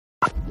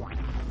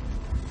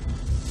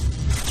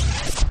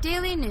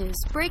Daily news,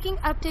 breaking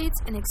updates,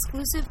 and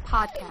exclusive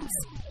podcasts.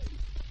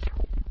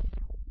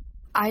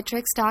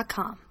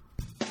 iTricks.com.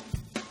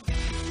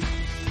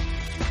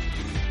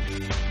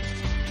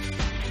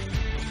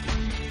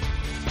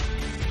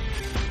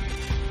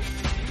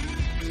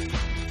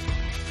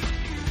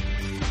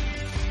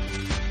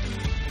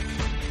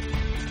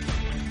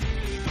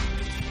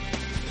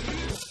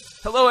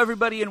 Hello,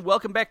 everybody, and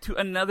welcome back to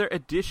another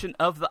edition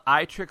of the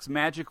iTricks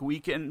Magic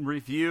Weekend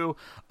Review.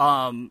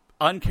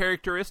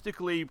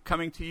 Uncharacteristically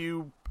coming to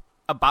you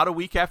about a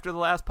week after the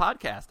last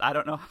podcast. I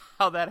don't know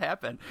how that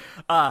happened.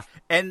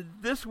 And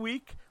this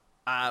week,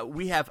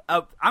 we have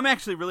I'm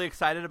actually really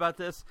excited about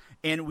this,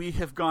 and we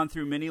have gone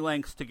through many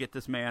lengths to get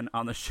this man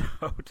on the show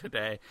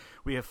today.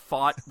 We have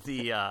fought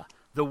the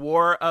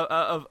war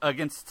of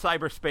against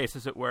cyberspace,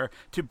 as it were,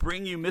 to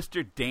bring you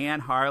Mr.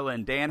 Dan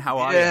Harlan. Dan, how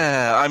are you?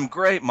 Yeah, I'm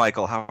great,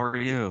 Michael. How are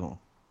you?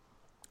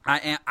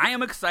 I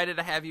am excited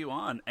to have you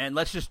on, and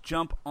let's just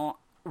jump on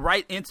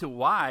right into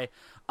why.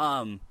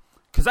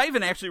 Because I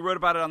even actually wrote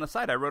about it on the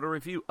site. I wrote a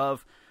review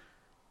of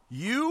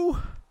you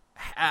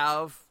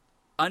have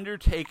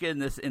undertaken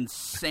this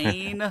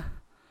insane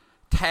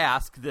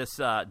task, this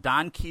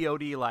Don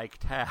Quixote-like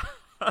task.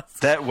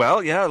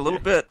 Yeah, a little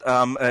bit.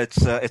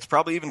 It's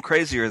probably even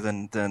crazier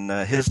than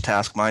his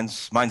task.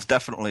 Mine's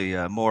definitely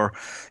more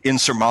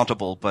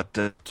insurmountable. But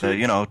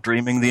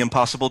dreaming the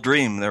impossible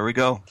dream. There we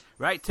go.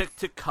 Right,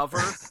 to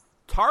cover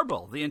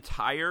Tarble, the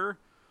entire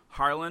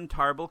Harlan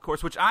Tarble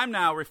course, which I'm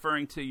now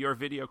referring to your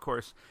video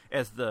course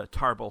as the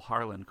Tarble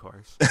Harlan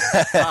course.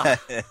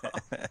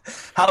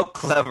 How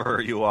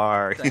clever you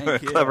are! You're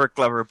a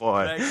clever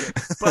boy.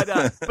 But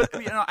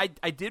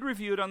I did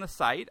review it on the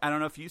site. I don't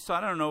know if you saw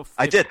it. I don't know if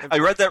I did. I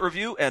read that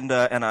review, and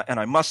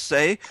I must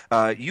say,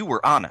 you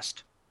were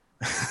honest.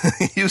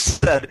 You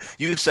said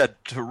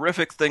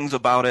terrific things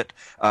about it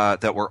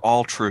that were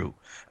all true.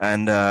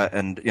 And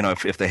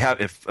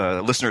if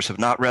listeners have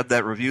not read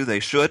that review, they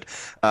should.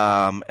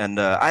 I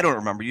don't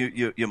remember.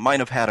 You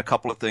might have had a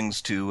couple of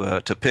things to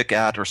pick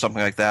at or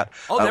something like that.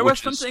 Oh, there were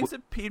some things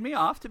that peed me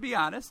off, to be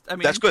honest. I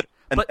mean, that's good.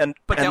 But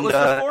that was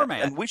the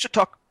format. And we should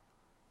talk.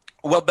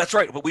 Well, that's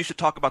right. But we should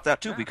talk about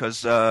that too,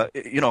 because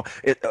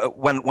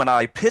when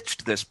I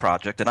pitched this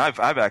project, and I've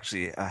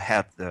actually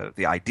had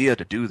the idea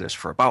to do this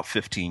for about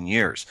 15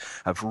 years.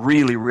 I've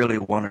really, really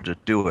wanted to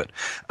do it,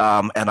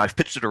 and I've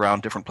pitched it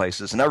around different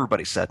places, and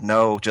everybody said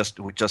no,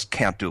 we just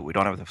can't do it. We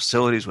don't have the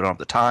facilities, we don't have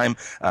the time,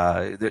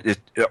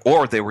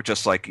 or they were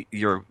just like,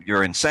 you're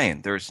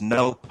insane. There's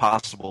no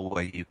possible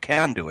way you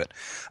can do it.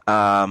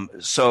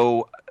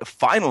 So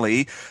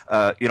finally,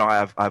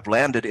 I've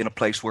landed in a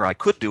place where I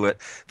could do it.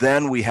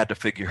 Then we had to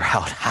figure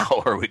out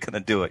how are we going to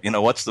do it.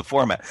 What's the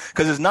format?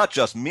 Because it's not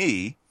just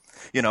me.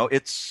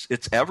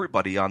 It's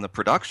everybody on the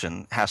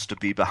production has to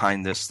be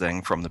behind this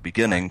thing from the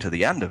beginning to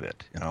the end of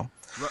it.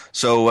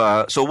 So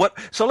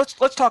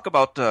let's talk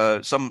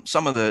about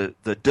some of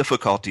the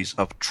difficulties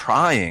of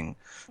trying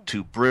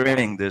to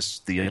bring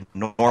the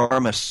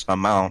enormous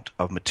amount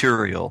of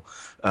material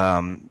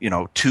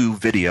to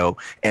video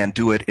and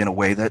do it in a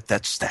way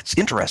that's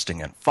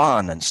interesting and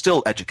fun and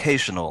still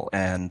educational.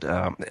 And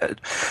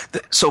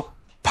so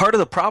part of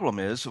the problem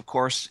is, of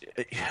course,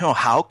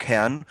 how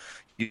can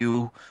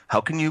you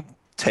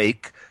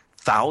take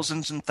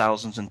thousands and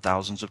thousands and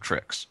thousands of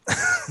tricks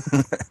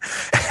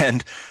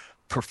and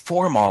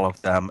perform all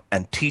of them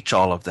and teach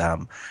all of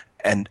them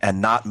and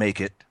not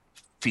make it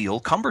feel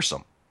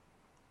cumbersome?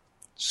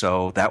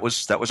 So that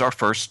was our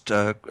first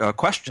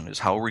question: is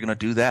how are we going to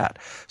do that?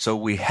 So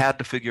we had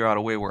to figure out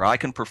a way where I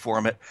can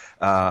perform it,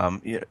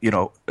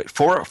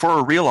 for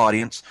a real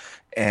audience,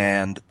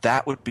 and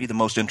that would be the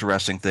most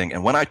interesting thing.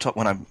 And when I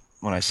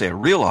say a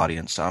real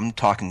audience, I'm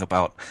talking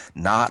about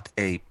not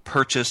a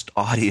purchased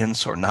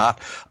audience or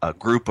not a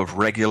group of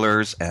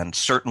regulars, and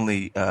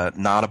certainly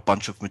not a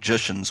bunch of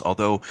magicians.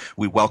 Although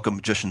we welcome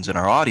magicians in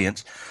our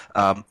audience,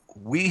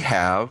 we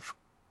have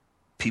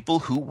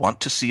people who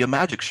want to see a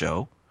magic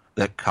show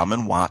that come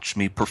and watch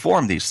me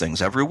perform these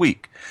things every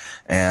week,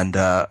 and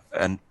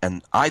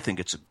I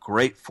think it's a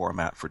great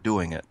format for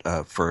doing it,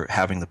 for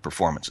having the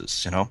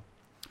performances.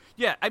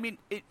 Yeah, I mean,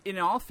 in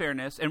all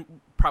fairness, and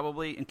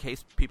probably in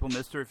case people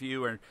missed the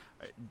review or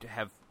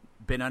have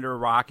been under a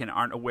rock and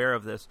aren't aware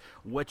of this,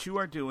 what you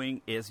are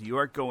doing is you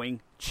are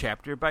going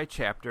chapter by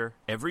chapter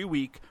every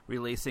week,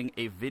 releasing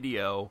a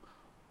video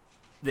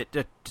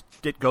that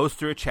goes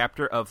through a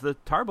chapter of the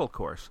Tarble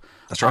course.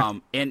 That's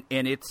right. And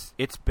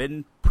it's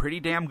been pretty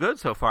damn good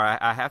so far,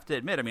 I have to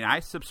admit. I mean,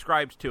 I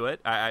subscribed to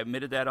it. I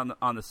admitted that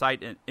on the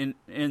site in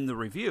the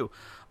review.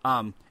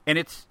 And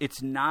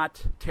it's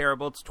not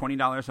terrible. It's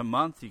 $20 a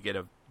month. You get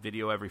a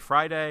video every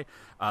Friday.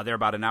 They're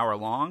about an hour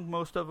long,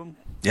 most of them.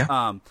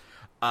 Yeah.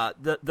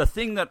 The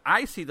thing that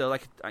I see, though,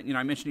 like I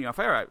mentioned to you off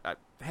air, I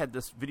had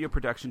this video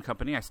production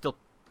company. I still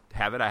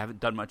have it. I haven't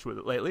done much with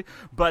it lately.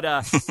 But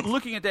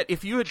looking at that,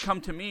 if you had come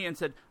to me and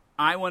said,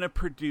 I want to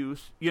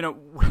produce,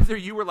 whether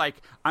you were like,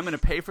 I'm going to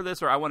pay for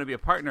this or I want to be a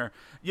partner,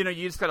 you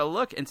just got to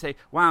look and say,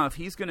 wow, if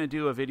he's going to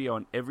do a video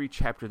on every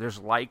chapter, there's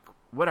like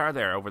what are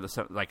there over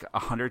like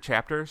 100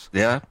 chapters?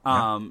 Yeah.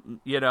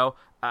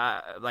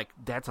 Like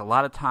that's a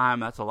lot of time.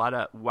 That's a lot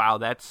of wow.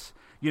 That's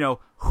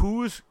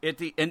who's at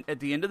the end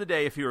of the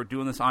day, if you were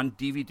doing this on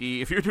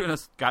DVD, if you're doing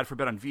this, God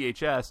forbid, on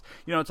VHS,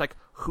 it's like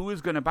who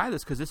is going to buy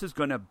this because this is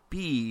going to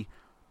be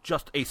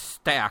just a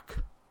stack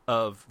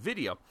of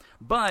video.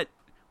 But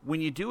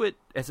when you do it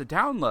as a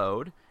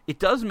download, it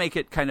does make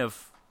it kind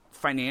of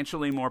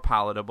financially more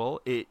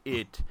palatable.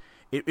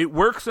 It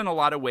works in a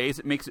lot of ways.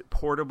 It makes it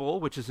portable,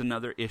 which is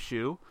another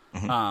issue.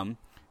 Mm-hmm.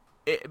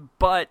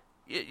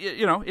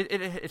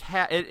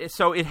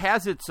 So it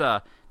has its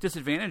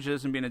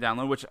disadvantages in being a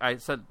download, which I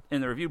said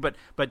in the review. But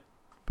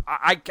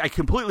I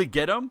completely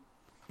get them.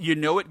 You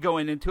know it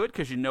going into it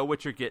because you know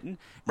what you're getting.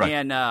 Right.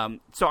 And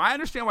so I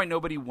understand why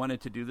nobody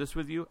wanted to do this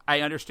with you.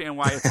 I understand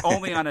why it's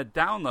only on a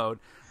download.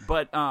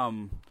 But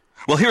well,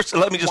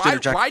 let me just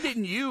interject. Why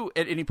didn't you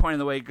at any point in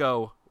the way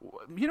go,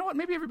 you know what,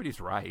 maybe everybody's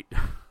right?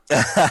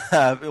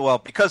 Well,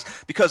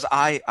 because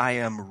I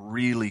am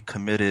really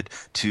committed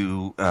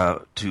to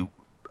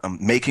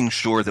making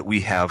sure that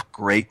we have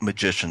great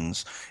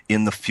magicians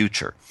in the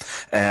future,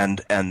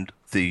 and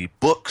the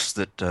books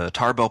that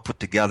Tarbell put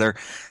together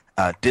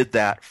did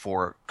that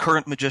for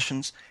current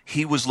magicians.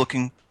 He was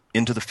looking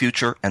into the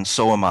future, and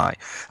so am I.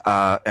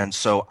 And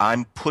so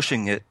I'm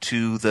pushing it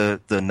to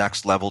the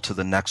next level, to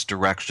the next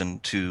direction,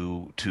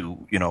 to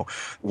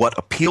what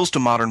appeals to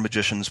modern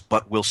magicians,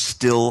 but will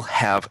still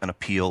have an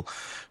appeal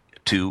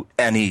to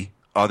any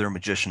other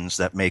magicians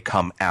that may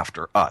come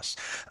after us.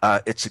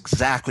 It's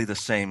exactly the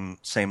same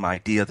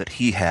idea that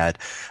he had.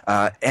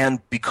 And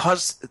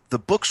because the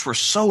books were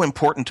so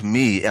important to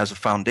me as a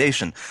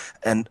foundation,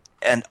 and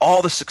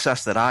all the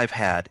success that I've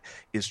had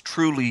is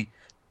truly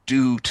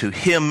due to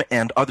him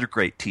and other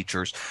great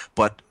teachers,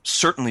 but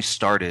certainly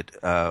started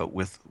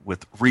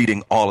with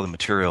reading all of the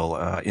material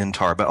in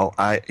Tarbell.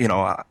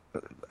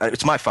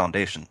 It's my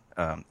foundation.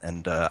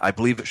 And I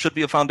believe it should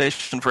be a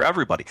foundation for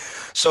everybody.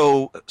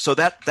 So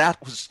that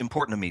was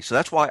important to me. So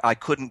that's why I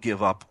couldn't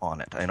give up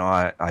on it.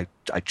 I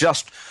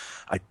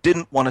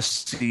didn't want to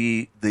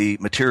see the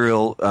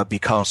material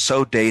become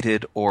so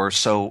dated or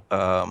so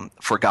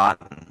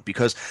forgotten.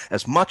 Because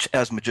as much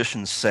as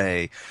magicians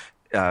say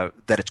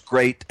that it's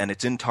great and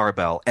it's in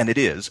Tarbell, and it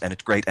is, and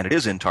it's great and it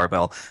is in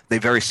Tarbell, they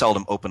very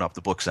seldom open up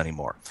the books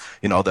anymore.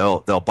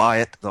 They'll buy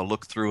it, they'll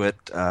look through it,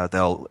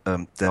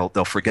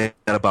 they'll forget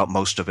about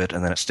most of it,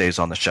 and then it stays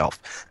on the shelf.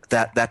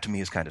 That to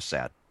me is kind of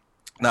sad.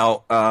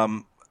 Now,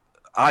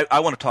 I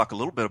want to talk a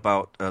little bit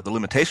about the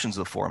limitations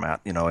of the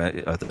format.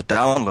 The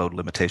download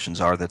limitations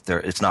are that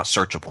it's not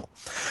searchable,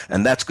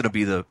 and that's going to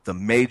be the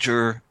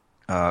major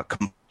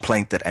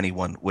complaint that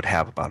anyone would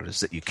have about it, is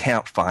that you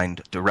can't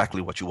find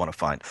directly what you want to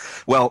find.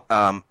 Well,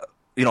 I'm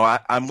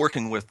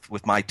working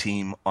with my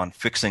team on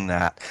fixing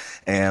that,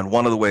 and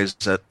one of the ways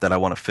that I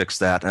want to fix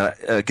that,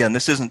 again,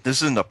 this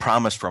isn't a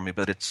promise from me,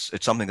 but it's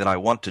something that I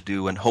want to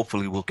do, and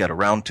hopefully we'll get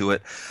around to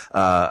it.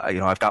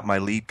 I've got my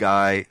lead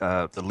guy,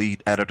 the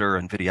lead editor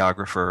and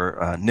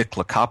videographer, Nick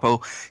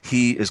Lacapo.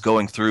 He is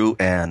going through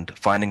and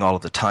finding all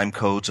of the time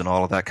codes and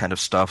all of that kind of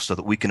stuff, so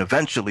that we can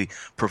eventually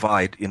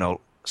provide,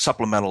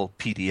 supplemental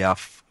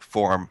PDF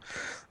form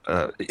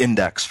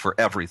index for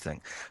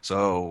everything.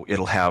 So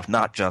it'll have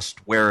not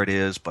just where it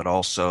is, but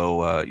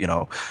also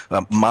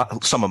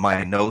some of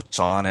my notes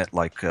on it,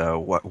 like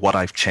what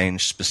I've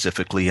changed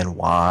specifically and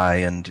why,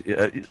 and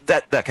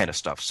that kind of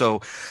stuff.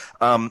 So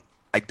I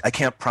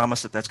can't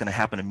promise that that's going to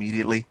happen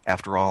immediately.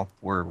 After all,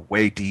 we're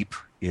way deep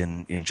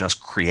in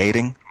just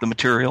creating the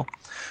material,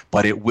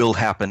 but it will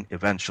happen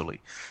eventually.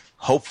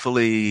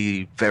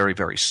 Hopefully very,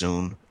 very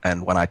soon.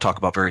 And when I talk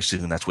about very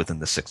soon, that's within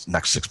the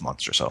next 6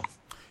 months or so.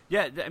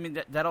 Yeah, I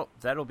mean,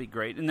 that'll be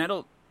great. And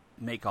that'll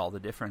make all the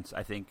difference,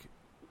 I think.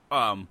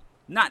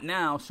 Not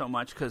now so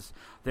much, because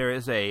there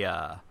is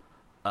a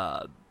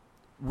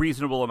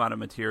reasonable amount of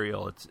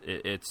material.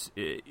 It's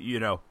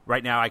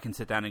right now I can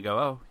sit down and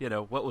go,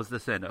 what was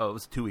this in? Oh, it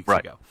was 2 weeks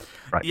ago.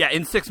 Right. Yeah,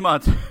 in 6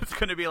 months, it's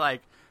going to be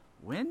like,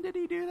 when did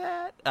he do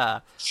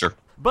that? Sure.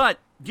 But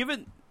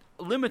given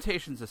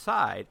limitations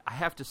aside, I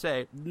have to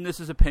say, and this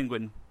is a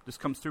Penguin. This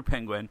comes through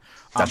Penguin.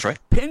 That's right.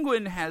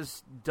 Penguin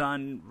has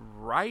done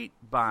right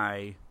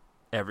by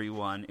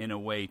everyone in a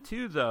way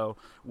too, though,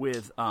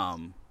 with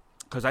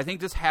because I think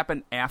this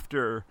happened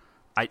after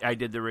I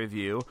did the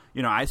review.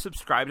 I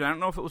subscribed. And I don't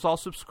know if it was all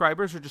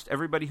subscribers or just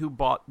everybody who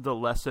bought the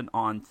lesson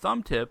on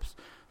Thumb Tips.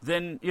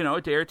 Then,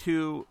 a day or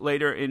two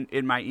later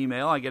in my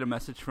email, I get a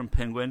message from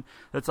Penguin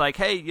that's like,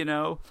 hey,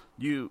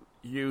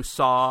 you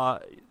saw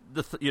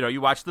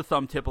you watched the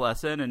Thumb Tip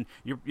lesson, and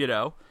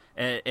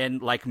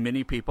and like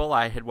many people,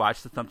 I had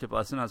watched the Thumb Tip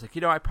lesson. I was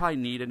like, I probably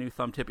need a new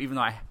Thumb Tip, even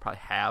though I probably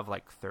have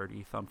like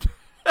 30 Thumb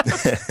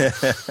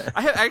Tips.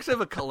 I actually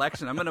have a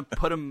collection. I'm going to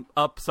put them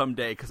up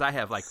someday, because I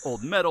have like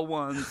old metal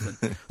ones,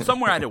 and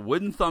somewhere I had a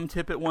wooden Thumb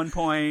Tip at one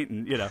point,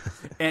 and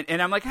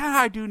and I'm like,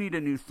 I do need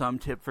a new Thumb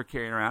Tip for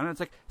carrying around. And it's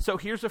like, so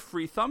here's a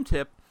free Thumb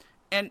Tip,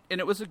 and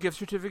it was a gift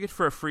certificate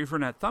for a free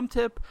Fernet Thumb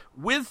Tip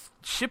with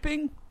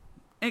shipping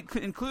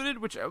included,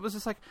 which I was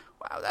just like,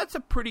 wow, that's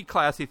a pretty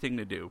classy thing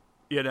to do,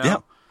 Yeah.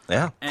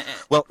 Yeah.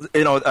 Well,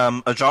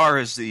 Ajar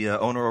is the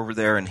owner over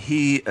there, and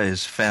he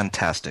is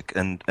fantastic.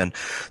 And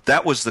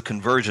that was the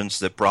convergence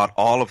that brought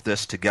all of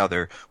this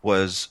together.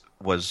 Was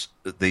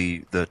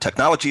the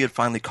technology had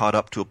finally caught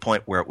up to a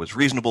point where it was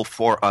reasonable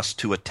for us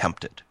to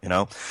attempt it,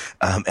 and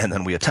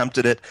then we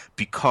attempted it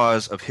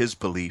because of his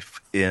belief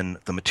in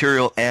the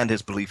material and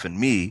his belief in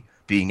me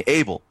being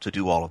able to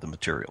do all of the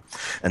material.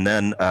 And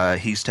then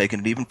he's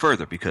taken it even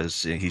further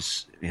because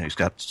he's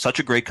got such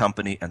a great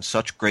company and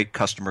such great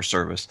customer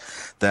service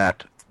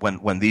that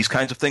when these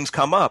kinds of things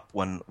come up,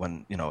 when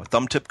a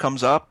thumb tip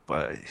comes up,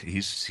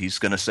 he's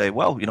going to say,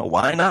 well,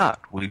 why not?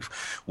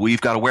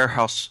 We've got a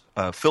warehouse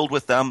filled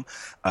with them.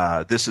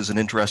 This is an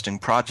interesting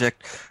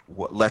project.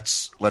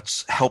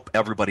 Let's help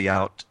everybody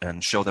out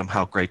and show them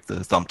how great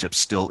the thumb tip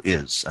still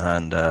is.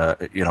 And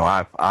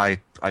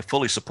I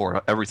fully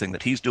support everything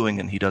that he's doing,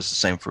 and he does the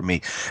same for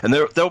me. And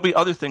there'll be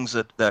other things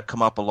that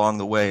come up along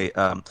the way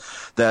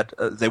that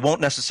they won't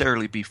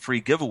necessarily be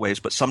free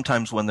giveaways, but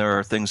sometimes when there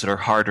are things that are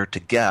harder to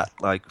get,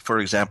 like for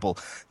example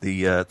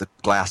the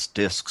glass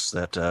discs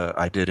that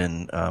I did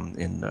in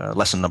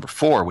lesson number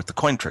 4 with the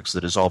coin tricks,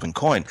 the dissolving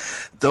coin,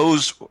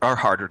 those are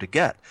harder to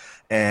get,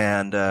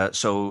 and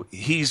so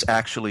he's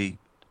actually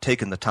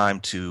taken the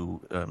time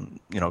to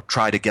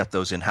try to get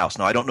those in house.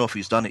 Now I don't know if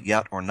he's done it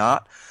yet or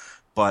not.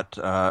 But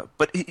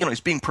he's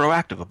being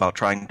proactive about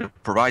trying to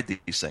provide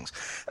these things.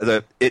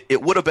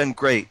 It would have been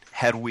great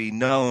had we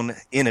known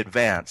in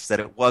advance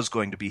that it was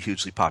going to be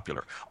hugely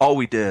popular. All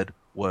we did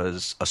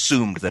was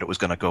assumed that it was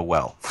going to go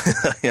well,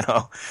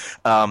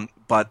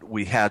 But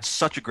we had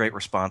such a great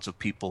response of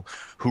people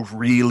who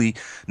really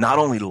not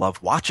only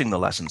love watching the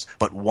lessons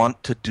but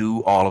want to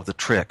do all of the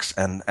tricks.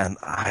 And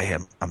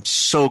I'm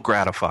so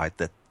gratified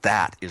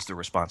that is the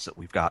response that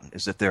we've gotten,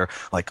 is that they're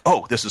like,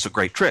 oh, this is a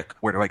great trick.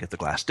 Where do I get the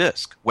glass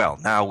disc? Well,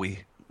 now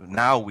we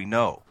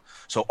know.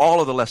 So all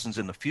of the lessons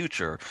in the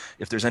future,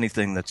 if there's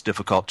anything that's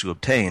difficult to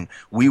obtain,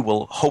 we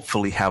will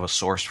hopefully have a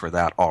source for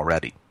that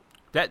already.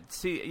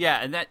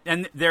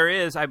 And there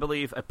is, I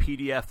believe, a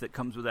PDF that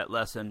comes with that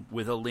lesson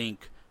with a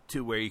link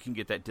to where you can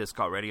get that disc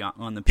already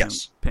on the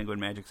Penguin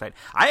Magic site.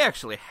 I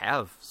actually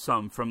have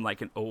some from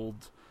like an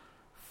old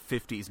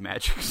 50s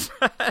magic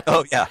set.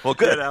 Oh yeah, well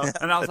good.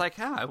 And I was like,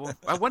 I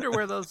wonder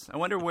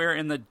where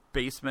in the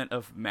basement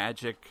of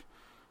Magic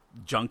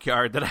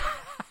junkyard that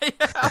I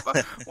have.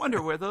 I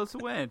wonder where those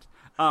went.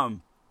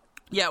 One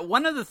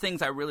of the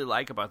things I really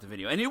like about the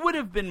video, and it would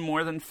have been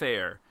more than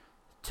fair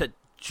to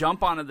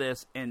jump onto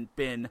this and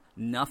been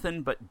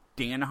nothing but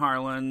Dan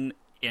Harlan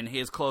in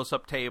his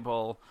close-up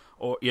table,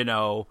 or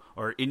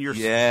or in your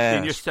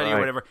study or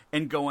whatever,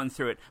 and going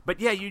through it. But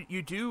yeah,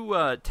 you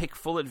do take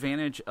full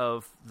advantage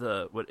of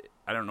what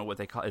I don't know what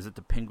they call. Is it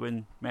the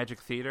Penguin Magic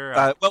Theater?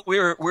 Well,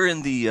 we're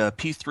in the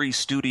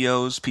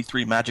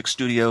P3 Magic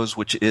Studios,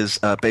 which is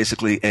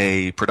basically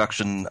a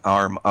production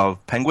arm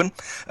of Penguin.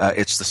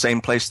 It's the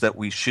same place that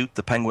we shoot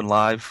the Penguin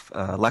Live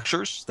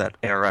lectures that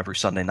air every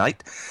Sunday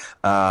night,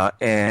 so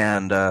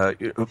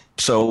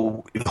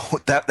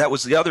that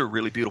was the other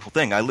really beautiful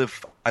thing. I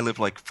live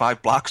like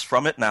 5 blocks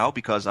from it now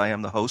because I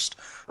am the host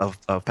of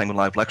Penguin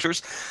Live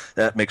Lectures.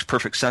 That makes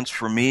perfect sense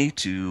for me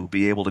to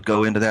be able to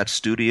go into that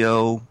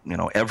studio,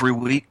 every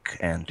week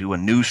and do a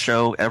new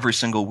show every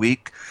single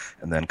week,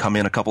 and then come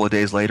in a couple of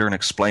days later and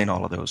explain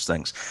all of those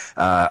things.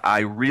 I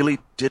really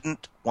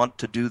didn't want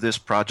to do this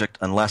project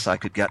unless I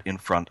could get in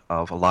front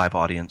of a live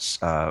audience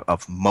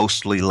of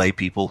mostly lay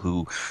people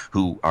who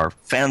are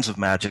fans of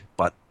magic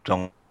but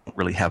don't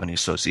really have any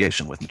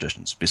association with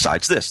magicians.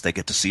 Besides this, they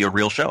get to see a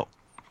real show.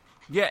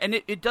 Yeah, and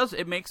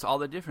it makes all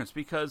the difference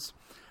because,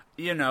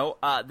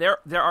 there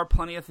are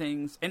plenty of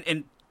things,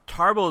 and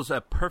Tarble is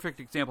a perfect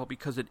example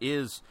because it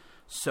is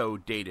so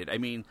dated. I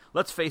mean,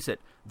 let's face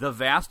it, the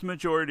vast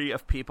majority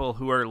of people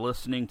who are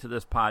listening to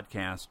this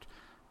podcast,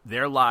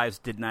 their lives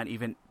did not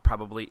even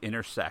probably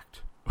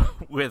intersect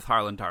with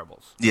Harlan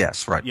Tarble's.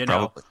 Yes, right,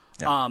 probably.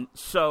 Yeah.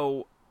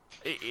 So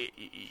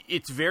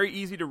it's very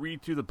easy to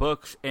read through the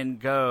books and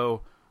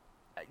go,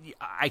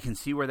 I can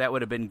see where that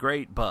would have been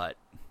great, but,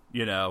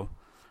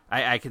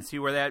 I can see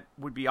where that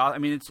would be. I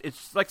mean,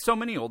 it's like so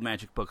many old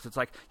magic books. It's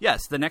like,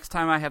 yes, the next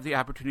time I have the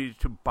opportunity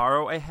to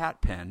borrow a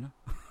hat pin,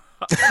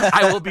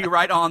 I will be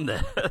right on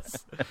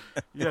this.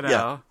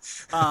 Yeah.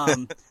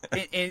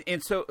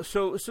 And so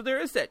there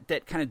is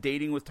that kind of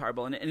dating with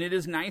Tarble, and it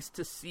is nice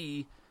to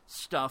see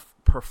stuff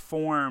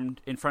performed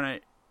in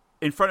front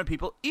of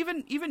people,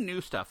 even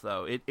new stuff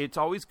though. It's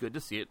always good to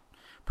see it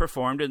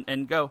performed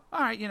and go,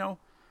 all right,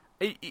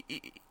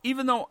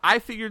 even though I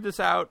figured this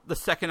out the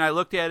second I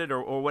looked at it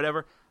or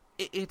whatever.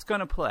 It's going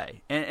to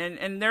play,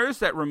 and there is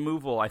that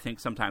removal, I think,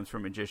 sometimes for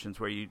magicians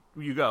where you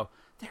go,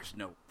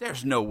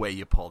 there's no way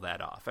you pull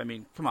that off. I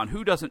mean, come on,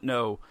 who doesn't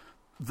know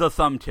the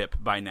thumb tip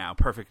by now?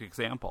 Perfect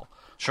example.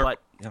 Sure.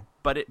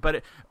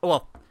 But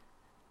well,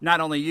 not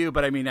only you,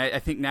 but I mean, I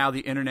think now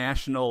the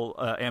international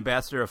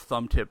ambassador of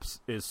thumb tips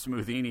is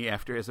Smoothini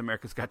after his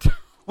America's Got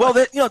Well,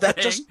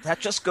 that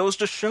just goes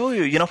to show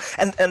you,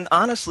 and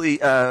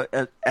honestly,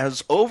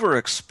 as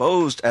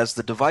overexposed as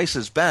the device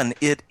has been,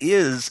 it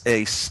is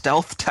a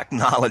stealth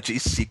technology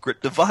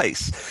secret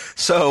device.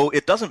 So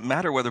it doesn't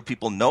matter whether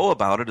people know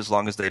about it as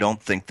long as they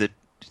don't think that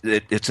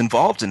it's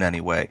involved in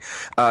any way.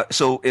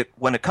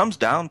 When it comes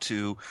down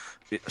to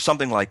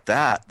something like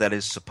that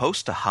is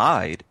supposed to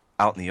hide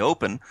out in the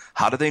open,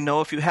 how do they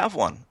know if you have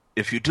one?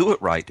 If you do it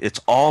right,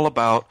 it's all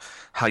about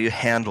how you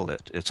handle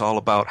it. It's all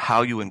about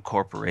how you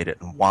incorporate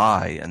it and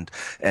why.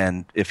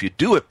 And if you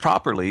do it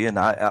properly, and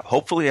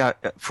hopefully,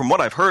 from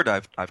what I've heard,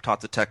 I've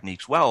taught the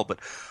techniques well, but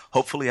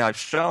hopefully I've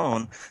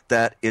shown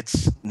that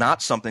it's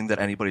not something that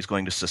anybody's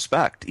going to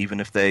suspect, even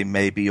if they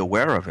may be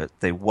aware of it.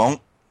 They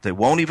won't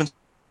even.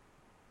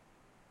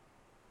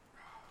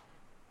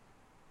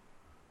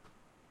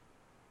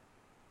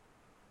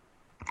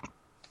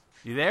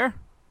 You there?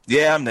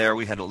 Yeah, I'm there.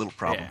 We had a little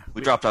problem. Yeah.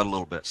 We dropped out a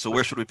little bit. So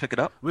where should we pick it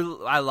up?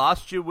 I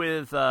lost you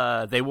with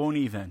they won't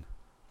even.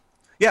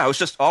 Yeah,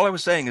 all I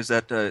was saying is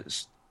that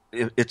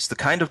it's the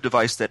kind of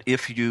device that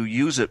if you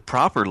use it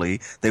properly,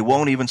 they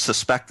won't even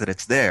suspect that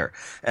it's there.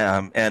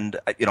 And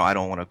I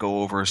don't want to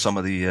go over some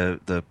of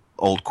the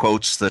old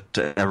quotes that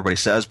everybody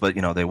says, but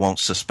they won't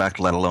suspect,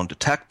 let alone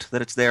detect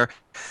that it's there.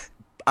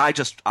 I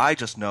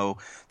just know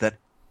that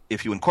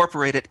if you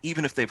incorporate it,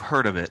 even if they've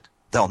heard of it,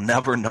 they'll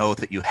never know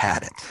that you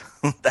had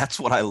it. That's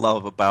what I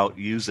love about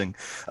using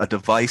a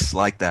device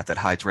like that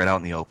hides right out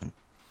in the open.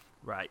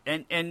 Right,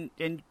 and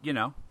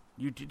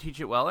you did teach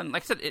it well, and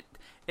like I said,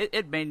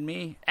 it made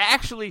me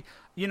actually.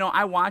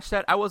 I watched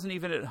that. I wasn't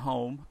even at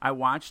home. I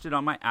watched it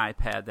on my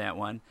iPad, that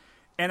one,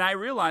 and I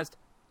realized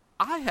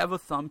I have a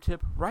thumb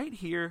tip right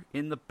here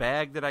in the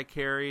bag that I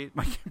carry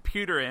my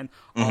computer in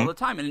all the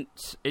time, and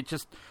it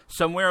just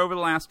somewhere over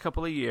the last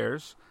couple of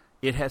years,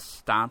 it has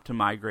stopped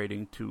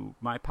migrating to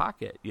my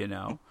pocket,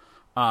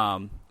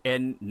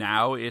 and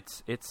now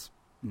it's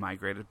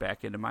migrated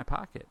back into my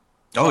pocket.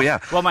 Oh yeah.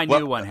 Well, my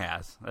new one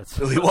has.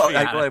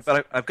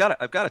 But I've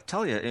got to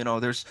tell you,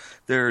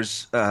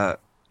 there's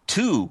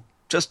two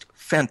just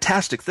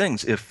fantastic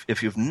things.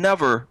 If you've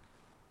never,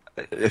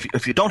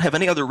 if you don't have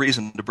any other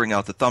reason to bring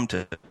out the thumb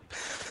tip,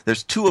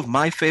 there's two of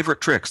my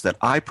favorite tricks that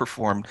I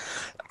perform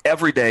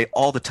every day,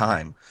 all the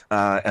time,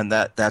 and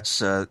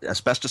that's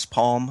asbestos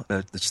palm.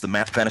 It's the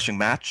matte vanishing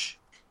match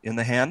in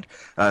the hand,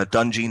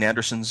 done Gene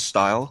Anderson's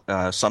style.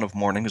 Son of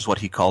Morning is what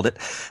he called it,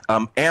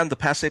 and the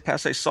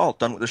passe salt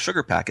done with a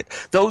sugar packet.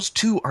 Those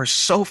two are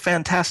so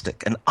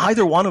fantastic, and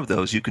either one of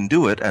those you can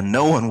do it, and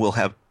no one will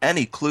have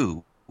any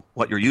clue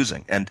what you're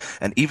using. And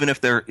even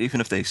if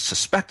they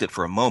suspect it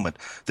for a moment,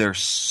 they're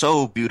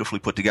so beautifully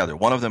put together.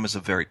 One of them is a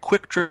very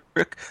quick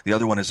trick. The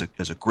other one is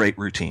a great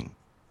routine.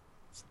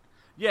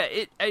 Yeah,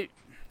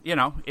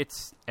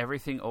 it's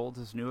everything old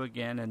is new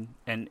again,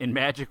 and in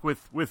magic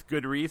with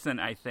good reason,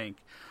 I think.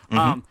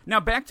 Now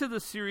back to the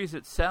series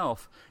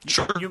itself.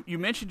 Sure. You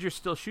mentioned you're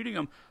still shooting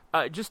them.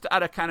 Just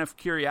out of kind of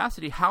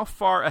curiosity, how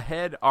far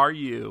ahead are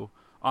you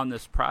on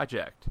this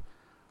project?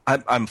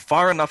 I'm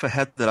far enough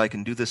ahead that I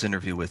can do this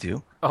interview with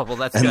you. Oh well,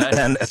 that's good.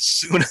 And as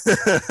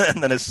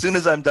soon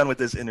as I'm done with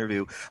this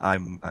interview,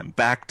 I'm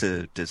back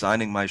to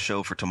designing my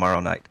show for tomorrow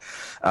night.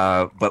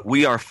 But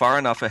we are far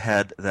enough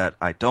ahead that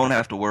I don't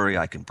have to worry.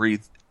 I can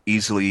breathe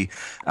easily.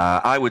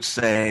 I would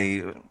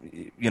say,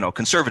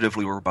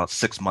 conservatively, we're about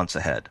 6 months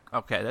ahead.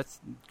 Okay, that's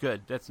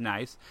good. That's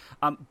nice.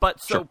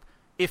 Sure.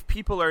 If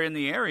people are in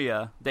the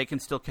area, they can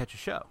still catch a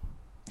show.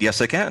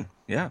 Yes, I can.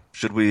 Yeah.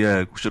 Should we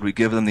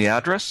give them the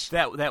address?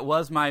 That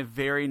was my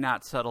very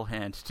not subtle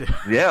hint.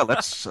 Yeah,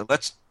 let's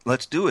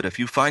do it. If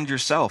you find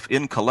yourself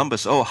in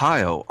Columbus,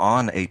 Ohio,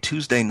 on a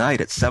Tuesday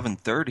night at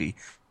 7:30,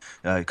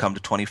 come to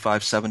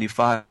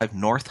 2575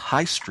 North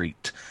High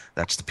Street.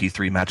 That's the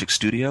P3 Magic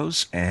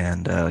Studios,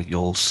 and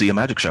you'll see a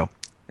magic show.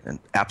 And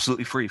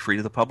absolutely free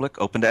to the public,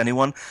 open to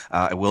anyone.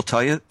 I will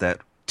tell you that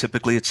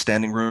typically it's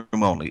standing room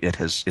only. It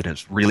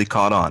has really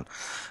caught on.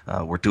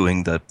 We're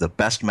doing the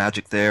best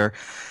magic there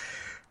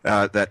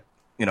that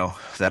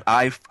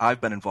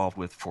I've been involved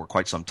with for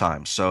quite some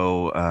time.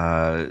 So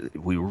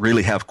we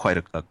really have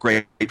quite a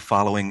great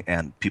following,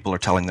 and people are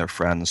telling their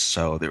friends.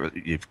 So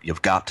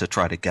you've got to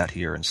try to get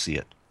here and see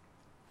it.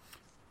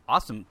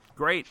 Awesome.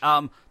 Great.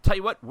 Tell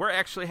you what, we're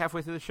actually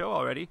halfway through the show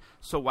already,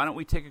 so why don't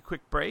we take a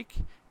quick break?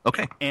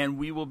 Okay. And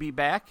we will be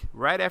back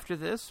right after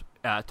this,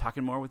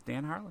 talking more with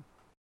Dan Harlan.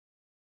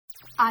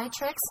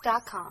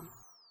 iTricks.com.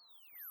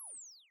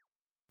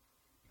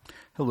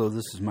 Hello,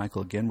 this is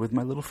Michael again with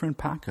my little friend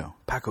Paco.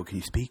 Paco, can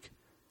you speak?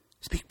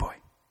 Speak, boy.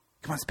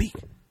 Come on, speak.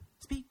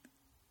 Speak.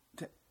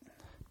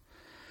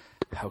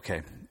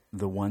 Okay,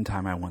 the one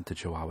time I want the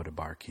Chihuahua to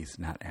bark, he's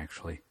not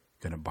actually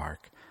going to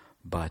bark,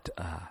 but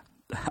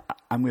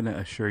I'm going to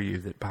assure you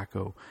that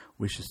Paco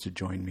wishes to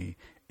join me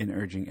in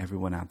urging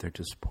everyone out there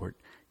to support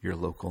your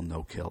local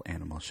no-kill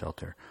animal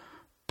shelter.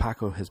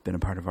 Paco has been a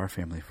part of our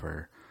family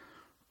for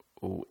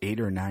 8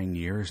 or 9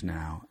 years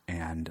now,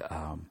 and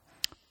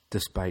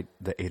despite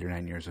the 8 or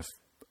 9 years of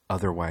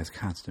otherwise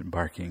constant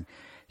barking,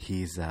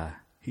 he's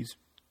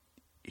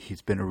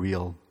been a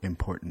real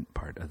important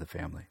part of the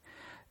family.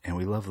 and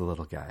we love the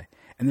little guy.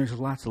 And there's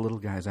lots of little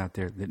guys out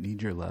there that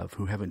need your love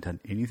who haven't done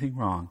anything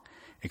wrong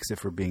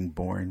except for being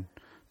born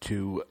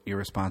to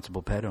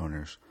irresponsible pet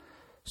owners.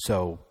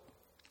 So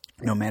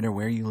no matter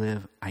where you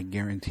live, I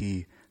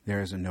guarantee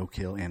there is a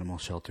no-kill animal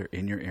shelter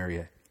in your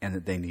area and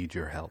that they need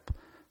your help.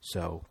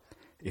 So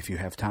if you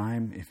have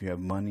time, if you have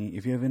money,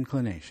 if you have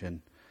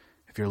inclination,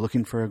 if you're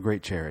looking for a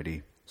great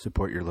charity,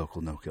 support your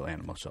local no-kill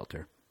animal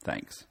shelter.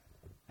 Thanks.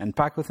 And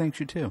Paco thanks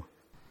you too.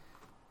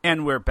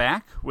 And we're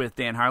back with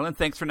Dan Harlan.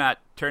 Thanks for not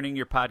turning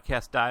your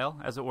podcast dial,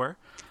 as it were.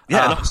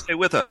 Yeah, no, stay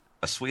with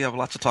us. We have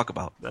lots to talk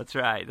about. That's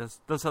right.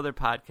 Those other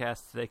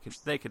podcasts,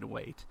 they can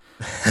wait.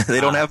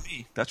 They don't have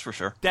me, that's for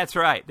sure. That's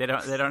right. They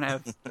don't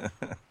have.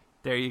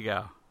 There you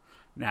go.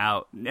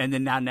 Now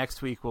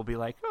next week we'll be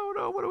like, oh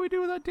no, what do we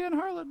do without Dan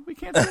Harlan? We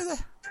can't say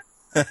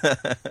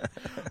that.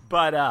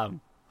 But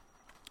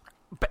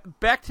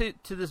back to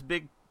this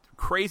big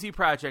crazy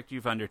project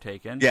you've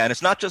undertaken. Yeah, and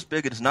it's not just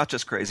big, it is not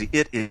just crazy.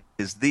 It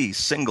is the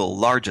single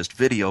largest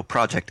video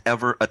project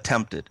ever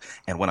attempted.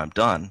 And when I'm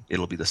done,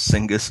 it'll be the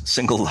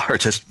single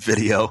largest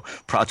video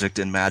project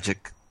in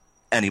Magic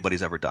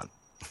anybody's ever done.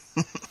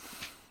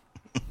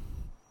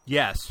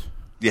 Yes.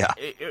 Yeah.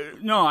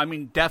 No, I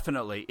mean,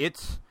 definitely.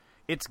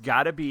 It's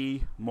got to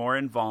be more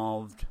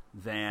involved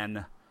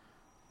than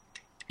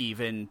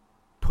even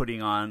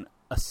putting on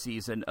a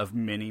season of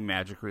many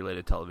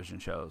Magic-related television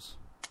shows.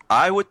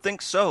 I would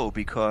think so,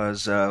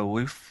 because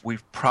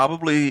we've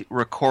probably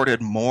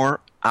recorded more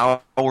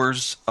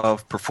hours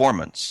of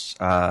performance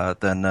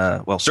than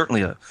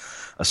certainly a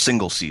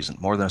single season,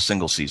 more than a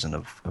single season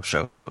of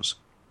shows.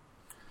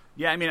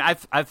 Yeah, I mean,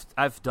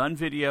 I've done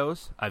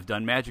videos, I've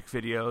done Magic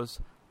videos,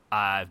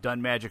 I've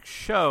done Magic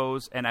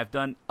shows, and I've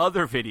done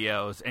other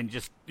videos, and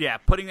just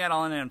putting that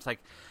all in there, it's like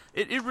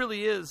it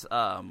really is.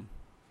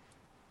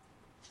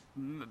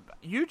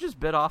 You just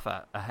bit off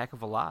a heck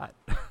of a lot.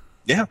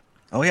 Yeah.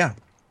 Oh yeah.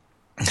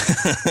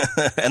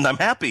 And I'm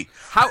happy.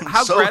 How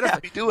so gratifying.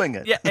 Happy doing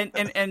it. Yeah,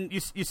 and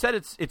you said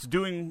it's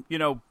doing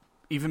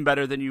even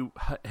better than you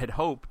had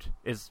hoped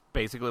is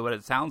basically what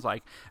it sounds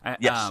like.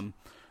 Yes.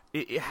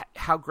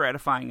 How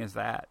gratifying is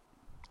that?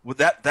 Well,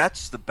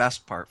 that's the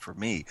best part for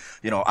me.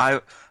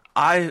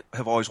 I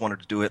have always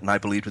wanted to do it, and I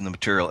believed in the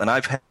material. And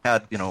I've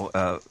had,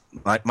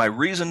 my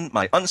reason,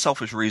 my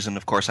unselfish reason,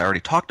 of course, I already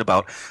talked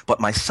about.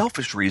 But my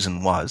selfish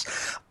reason was,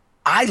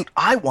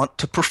 I want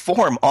to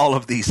perform all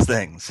of these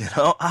things.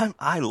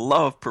 I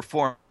love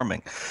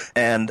performing,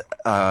 and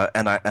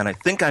I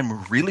think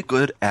I'm really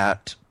good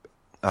at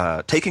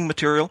taking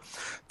material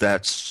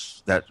that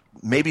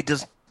maybe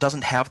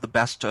doesn't have the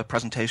best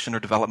presentation or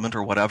development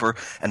or whatever,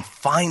 and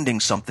finding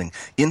something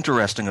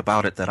interesting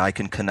about it that I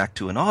can connect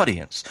to an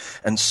audience.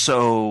 And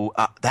so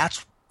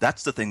that's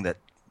the thing that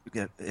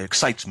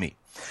excites me.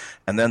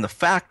 And then the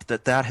fact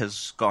that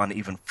has gone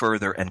even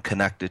further and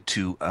connected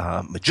to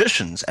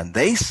magicians, and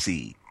they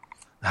see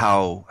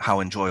how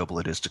enjoyable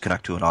it is to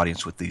connect to an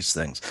audience with these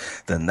things,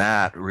 then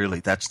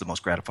that's the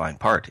most gratifying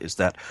part, is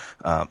that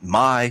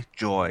my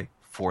joy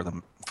for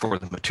the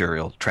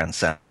material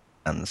transcends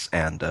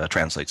and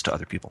translates to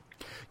other people.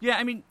 Yeah,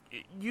 I mean,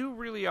 you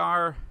really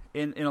are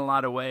in a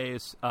lot of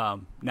ways,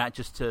 not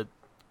just to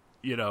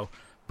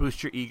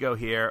boost your ego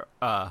here,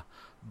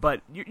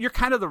 but you're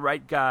kind of the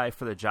right guy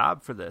for the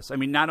job for this. I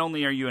mean, not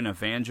only are you an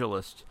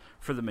evangelist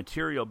for the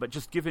material, but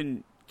just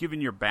given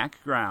your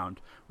background,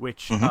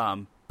 which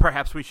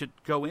perhaps we should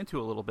go into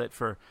a little bit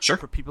for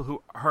people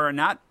who are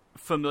not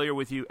familiar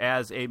with you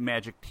as a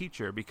Magic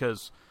teacher,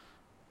 because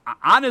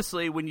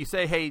honestly, when you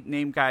say, hey,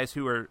 name guys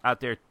who are out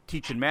there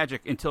teaching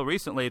Magic, until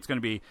recently it's going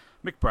to be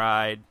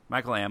McBride,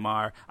 Michael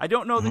Amar. I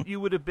don't know that you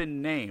would have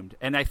been named,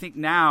 and I think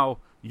now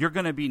you're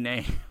going to be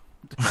named.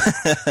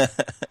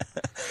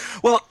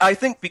 Well, I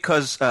think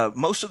because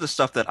most of the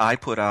stuff that I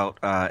put out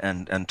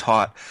and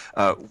taught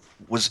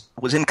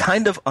was in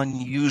kind of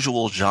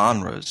unusual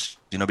genres,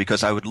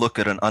 because I would look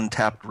at an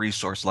untapped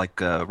resource like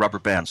rubber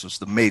bands was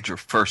the major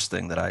first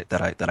thing that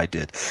I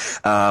did.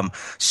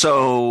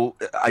 So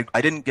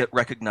I didn't get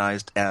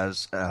recognized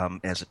as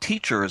a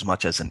teacher as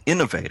much as an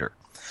innovator.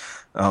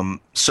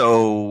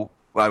 So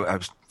I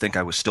think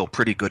I was still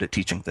pretty good at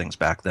teaching things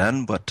back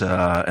then, but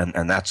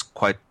and that's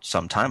quite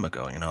some time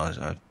ago.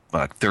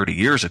 Like 30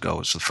 years ago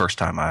was the first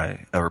time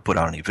I ever put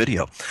out any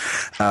video,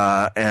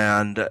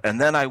 and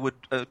then I would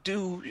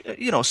do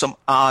some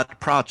odd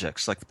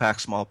projects like the Pack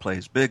Small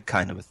Plays Big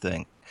kind of a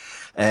thing,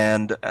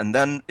 and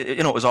then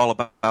it was all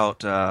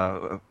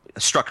about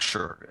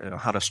structure,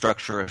 how to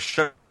structure a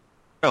show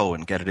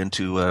and get it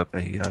into a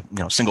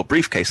single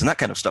briefcase and that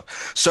kind of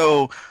stuff.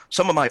 So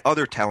some of my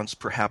other talents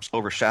perhaps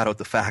overshadowed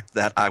the fact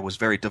that I was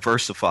very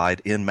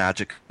diversified in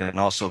Magic and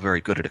also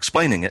very good at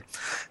explaining it.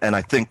 And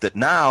I think that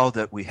now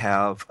that we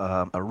have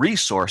a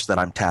resource that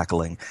I'm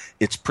tackling,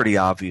 it's pretty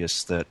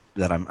obvious that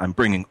I'm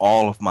bringing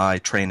all of my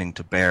training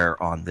to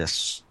bear on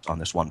this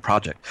one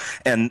project.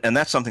 And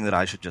that's something that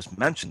I should just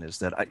mention, is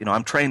that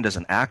I'm trained as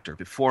an actor.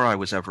 Before I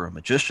was ever a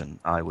magician,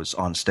 I was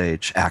on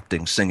stage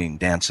acting, singing,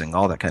 dancing,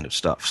 all that kind of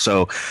stuff.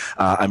 So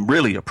I'm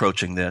really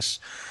approaching this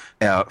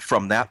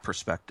from that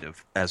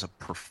perspective as a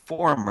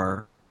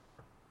performer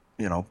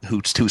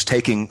who's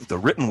taking the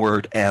written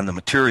word and the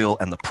material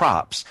and the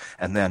props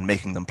and then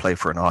making them play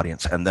for an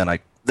audience. And then I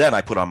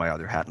put on my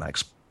other hat and I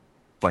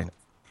explain it.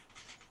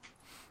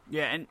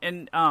 Yeah,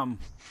 and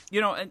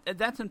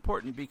that's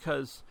important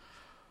because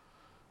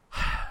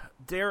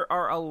there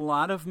are a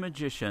lot of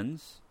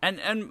magicians,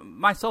 and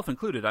myself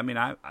included. I mean,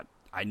 I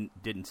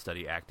didn't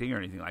study acting or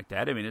anything like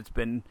that. I mean, it's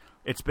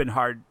been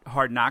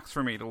hard knocks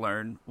for me to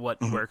learn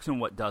what works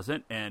and what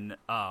doesn't, and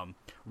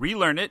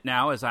relearn it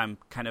now as I'm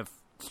kind of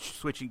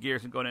switching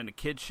gears and going into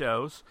kids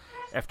shows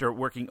after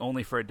working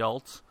only for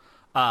adults.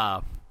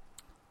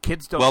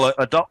 Kids don't. Well,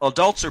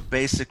 adults are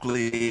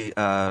basically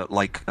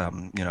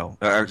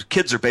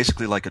kids are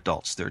basically like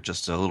adults. They're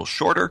just a little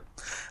shorter,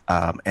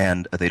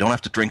 and they don't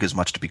have to drink as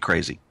much to be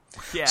crazy.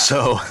 Yeah.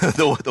 So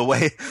the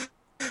way.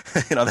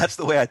 That's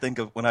the way I think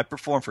of when I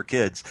perform for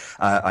kids.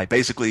 I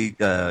basically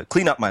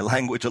clean up my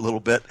language a little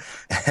bit,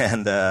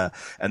 and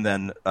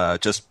then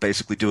just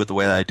basically do it the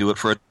way that I do it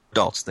for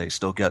adults. They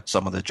still get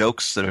some of the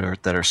jokes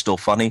that are still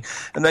funny,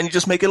 and then you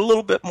just make it a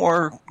little bit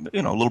more,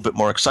 a little bit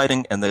more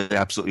exciting, and they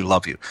absolutely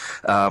love you.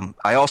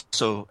 I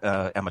also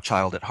am a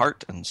child at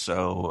heart, and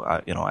so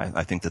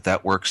I think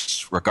that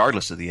works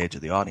regardless of the age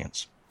of the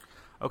audience.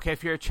 Okay,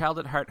 if you're a child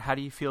at heart, how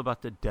do you feel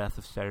about the death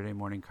of Saturday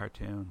morning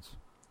cartoons?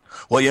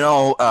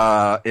 Well,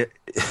 I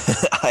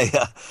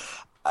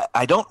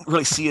don't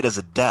really see it as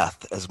a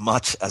death as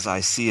much as I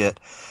see it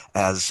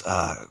as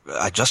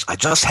I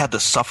just had to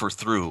suffer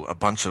through a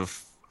bunch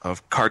of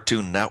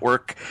Cartoon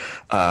Network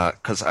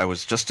because I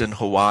was just in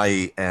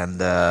Hawaii, and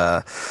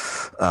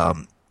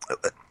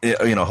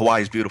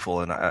Hawaii is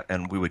beautiful,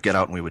 and we would get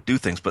out and we would do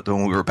things. But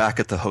when we were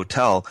back at the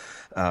hotel,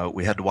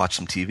 we had to watch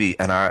some TV,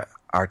 and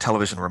our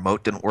television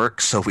remote didn't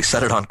work, so we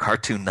set it on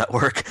Cartoon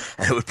Network,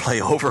 and it would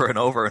play over and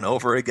over and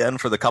over again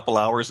for the couple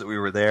hours that we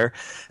were there.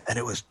 And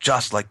it was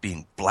just like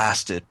being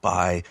blasted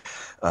by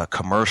a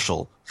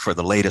commercial for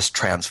the latest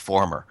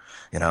Transformer.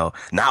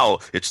 Now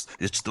it's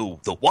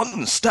the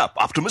one step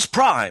Optimus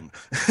Prime.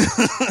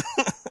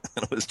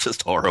 It was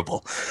just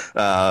horrible.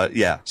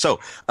 So,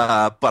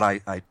 but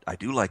I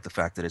do like the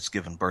fact that it's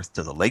given birth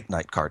to the late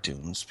night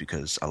cartoons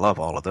because I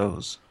love all of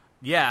those.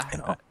 Yeah.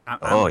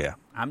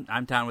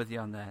 I'm down with you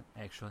on that,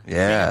 actually.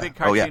 Yeah. I'm a big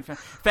cartoon fan.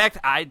 In fact,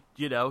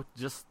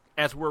 just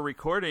as we're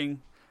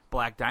recording,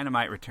 Black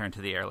Dynamite returned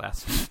to the air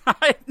last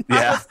night.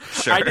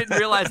 Sure. I didn't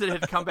realize it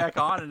had come back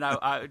on, and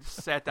I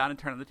just sat down and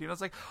turned on the TV. I was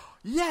like,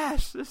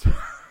 yes.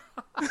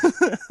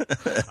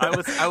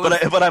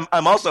 But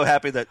I'm also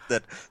happy that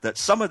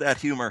some of that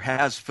humor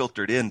has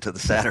filtered into the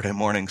Saturday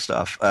morning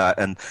stuff,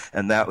 and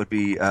that would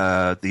be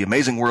The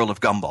Amazing World of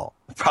Gumball,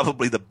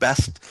 probably the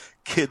best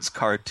kids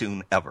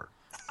cartoon ever.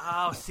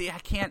 Oh, see, I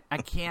can't.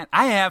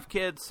 I have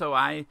kids, so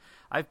I've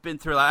been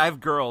through. I have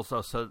girls,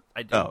 though, so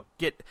I do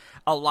get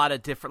a lot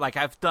of different. Like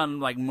I've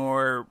done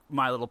more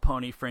My Little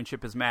Pony,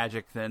 Friendship is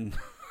Magic than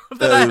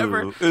I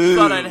ever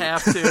thought I'd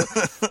have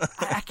to.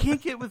 I can't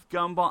get with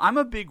Gumball. I'm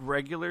a big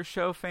regular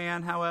show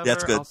fan, however.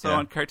 That's good. Also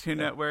on Cartoon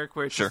Network,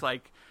 where it's just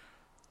like,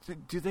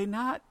 do they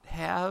not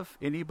have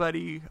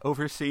anybody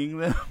overseeing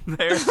them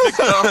there to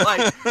go?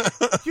 Like,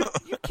 you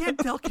can't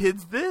tell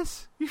kids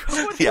this.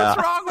 What's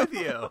wrong with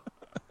you?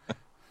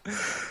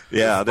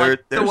 Yeah, the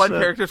one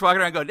character's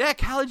walking around going, "Yeah,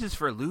 college is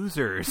for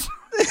losers."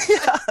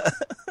 Yeah.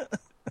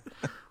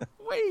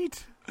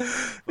 Wait.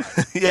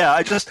 Yeah,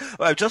 I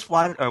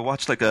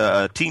watched like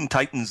a Teen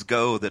Titans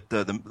Go that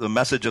the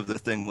message of the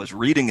thing was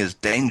reading is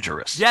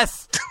dangerous.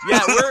 Yes, yeah,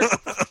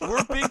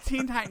 we're big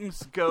Teen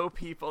Titans Go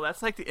people.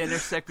 That's like the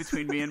intersect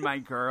between me and my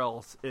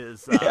girls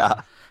is.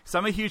 So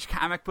I'm a huge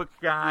comic book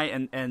guy,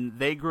 and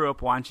they grew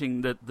up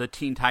watching the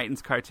Teen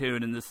Titans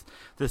cartoon, and this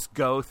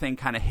Go thing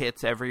kind of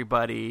hits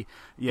everybody.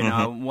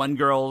 One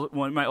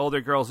my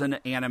older girl's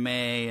into anime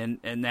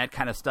and that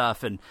kind of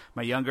stuff, and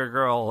my younger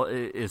girl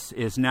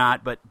is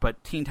not, but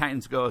Teen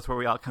Titans Go is where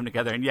we all come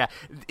together, and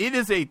it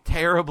is a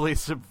terribly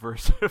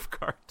subversive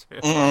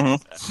cartoon.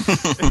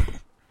 Mm-hmm.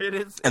 It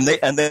is, and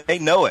they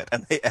know it,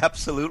 and they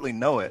absolutely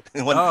know it.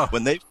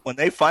 When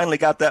they finally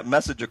got that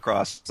message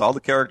across, all the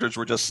characters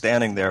were just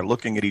standing there,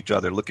 looking at each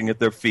other, looking at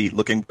their feet,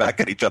 looking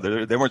back at each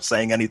other. They weren't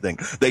saying anything.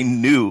 They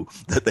knew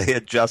that they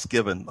had just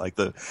given like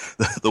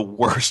the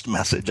worst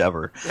message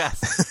ever.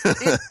 Yes,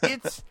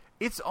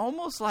 it's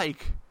almost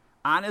like,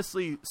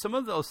 honestly, some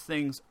of those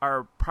things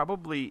are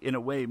probably in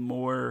a way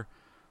more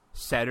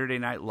Saturday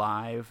Night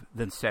Live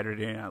than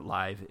Saturday Night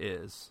Live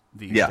is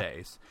these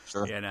days.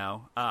 Sure.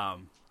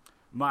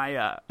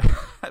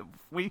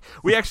 We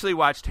actually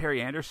watched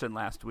Harry Anderson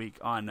last week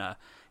on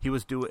he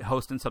was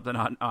hosting something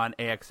on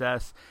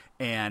AXS,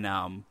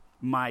 and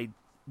my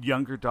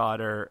younger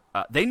daughter,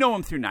 they know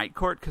him through Night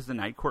Court because the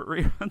Night Court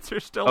reruns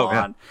are still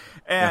on,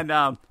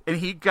 and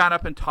he got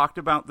up and talked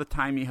about the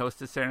time he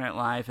hosted Saturday Night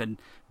Live and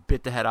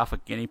bit the head off a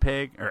guinea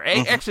pig, or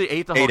actually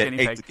ate the whole guinea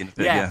pig. The guinea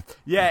pig.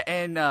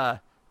 And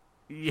I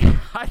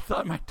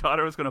thought my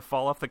daughter was going to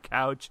fall off the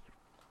couch.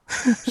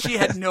 She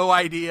had no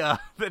idea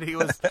that he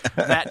was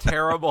that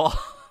terrible.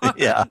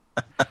 Yeah.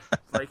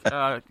 Like,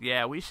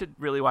 yeah, we should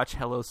really watch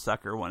Hello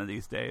Sucker one of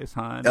these days,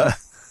 hon.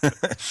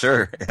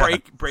 Sure. Yeah.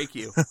 Break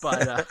you,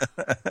 but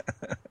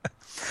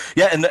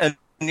Yeah,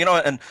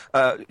 and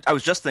I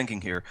was just thinking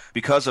here,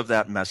 because of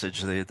that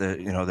message,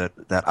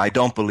 that I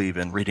don't believe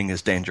in reading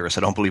is dangerous.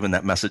 I don't believe in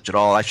that message at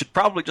all. I should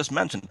probably just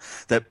mention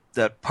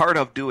that part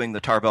of doing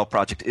the Tarbell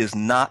Project is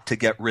not to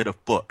get rid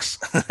of books.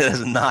 It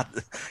is not,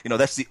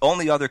 that's the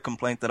only other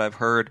complaint that I've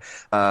heard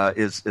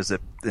is that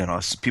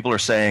people are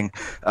saying.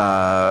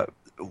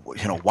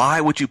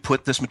 Why would you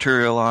put this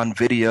material on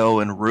video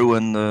and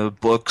ruin the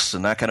books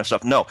and that kind of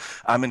stuff? No,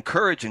 I'm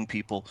encouraging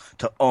people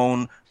to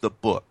own the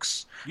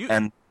books.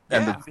 And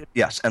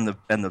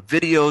the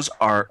videos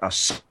are a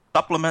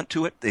supplement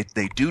to it.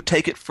 They do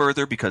take it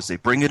further because they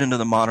bring it into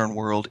the modern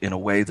world in a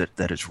way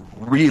that is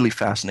really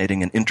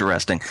fascinating and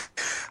interesting.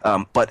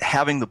 But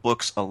having the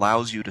books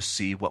allows you to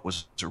see what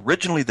was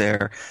originally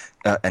there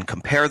and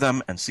compare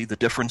them and see the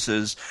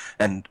differences,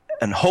 and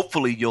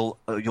hopefully you'll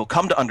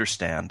come to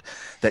understand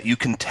that you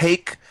can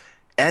take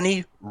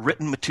any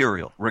written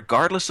material,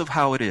 regardless of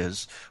how it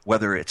is,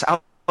 whether it's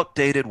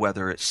outdated,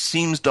 whether it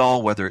seems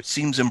dull, whether it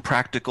seems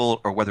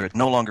impractical, or whether it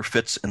no longer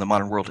fits in the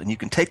modern world, and you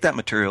can take that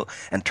material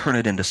and turn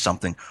it into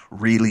something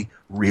really,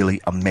 really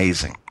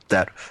amazing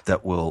that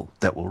will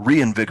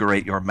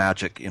reinvigorate your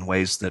magic in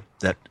ways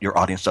that your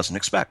audience doesn't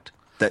expect.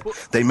 That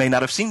they may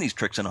not have seen these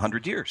tricks in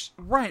 100 years.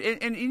 Right,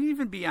 and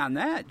even beyond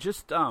that,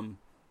 just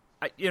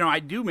I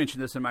do mention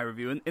this in my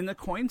review in the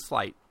coin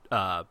sleight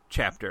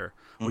chapter,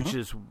 which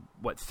is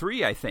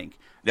 3, I think.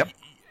 Yep.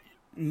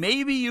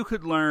 Maybe you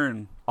could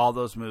learn all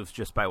those moves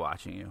just by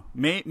watching you.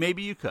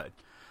 Maybe you could.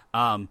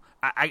 I'm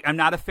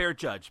not a fair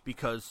judge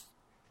because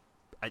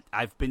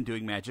I've been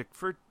doing magic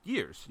for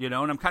years, and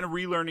I'm kind of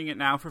relearning it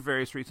now for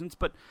various reasons.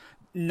 But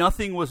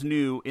nothing was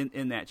new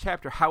in that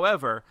chapter.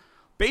 However,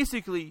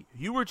 basically,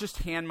 you were just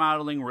hand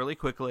modeling really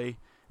quickly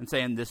and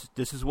saying this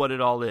is what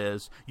it all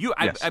is.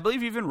 Yes. I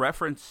believe you even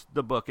reference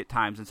the book at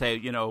times and say,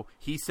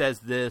 he says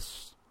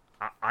this,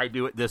 I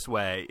do it this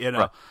way,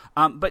 Right.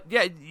 But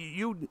yeah,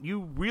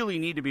 you really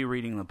need to be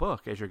reading the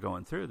book as you're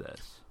going through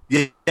this.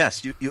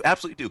 Yes, you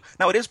absolutely do.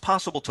 Now, it is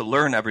possible to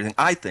learn everything,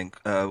 I think,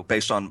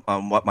 based on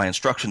what my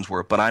instructions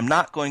were. But I'm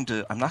not going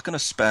to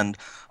spend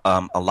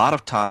a lot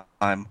of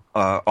time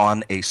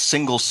on a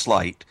single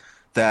sleight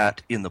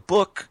that in the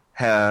book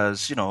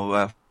has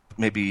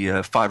maybe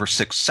 5 or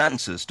 6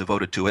 sentences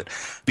devoted to it,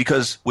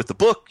 because with the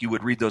book you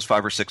would read those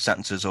 5 or 6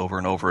 sentences over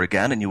and over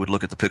again, and you would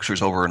look at the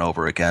pictures over and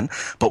over again.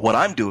 But what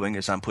I'm doing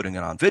is I'm putting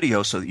it on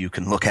video so that you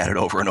can look at it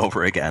over and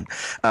over again.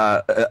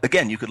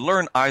 Again, you could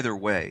learn either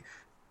way,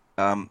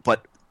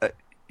 but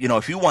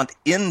if you want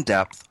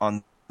in-depth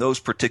on those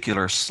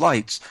particular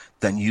sleights,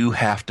 then you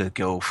have to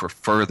go for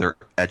further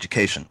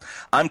education.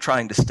 I'm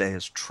trying to stay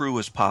as true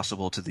as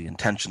possible to the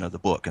intention of the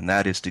book, and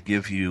that is to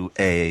give you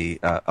a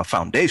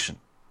foundation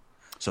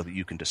so that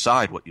you can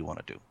decide what you want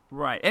to do.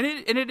 Right, and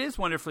it is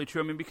wonderfully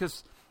true. I mean,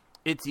 because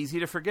it's easy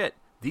to forget.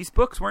 These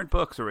books weren't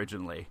books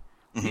originally.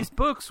 Mm-hmm. These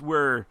books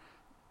were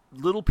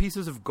little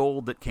pieces of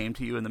gold that came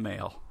to you in the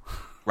mail.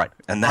 Right,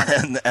 and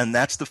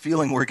that's the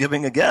feeling we're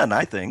giving again,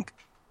 I think.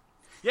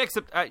 Yeah,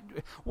 except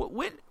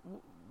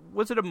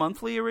was it a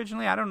monthly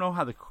originally? I don't know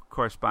how the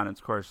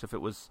correspondence course, if it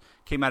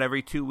came out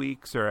every 2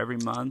 weeks or every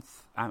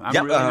month.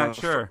 I'm really not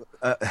sure.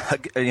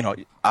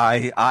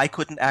 I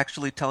couldn't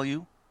actually tell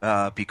you.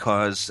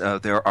 Because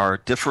there are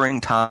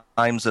differing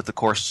times that the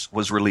course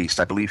was released.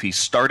 I believe he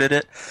started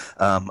it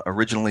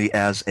originally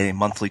as a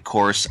monthly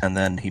course, and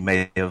then he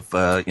may have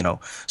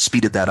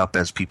speeded that up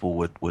as people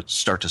would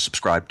start to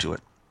subscribe to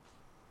it.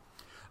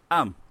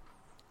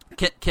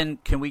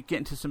 Can we get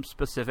into some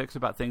specifics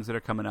about things that are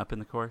coming up in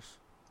the course?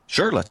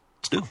 Sure, let's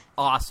do.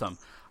 Awesome.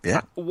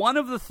 Yeah. One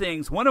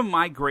of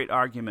my great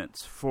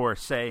arguments for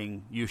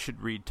saying you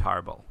should read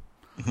Tarbell,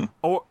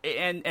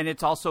 and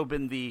it's also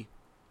been the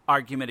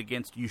argument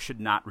against you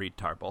should not read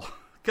Tarbell,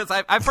 because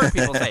I've heard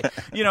people say,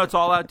 it's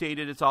all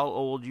outdated, it's all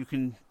old, you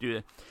can do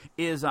it.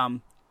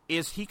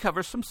 Is he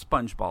covers some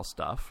SpongeBall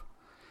stuff?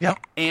 Yeah,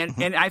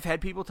 and I've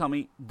had people tell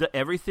me that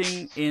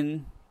everything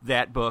in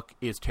that book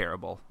is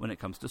terrible when it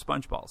comes to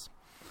SpongeBalls.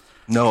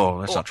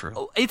 No, that's not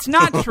true. It's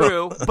not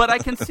true, but I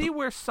can see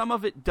where some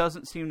of it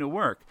doesn't seem to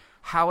work.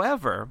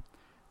 However,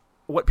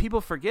 what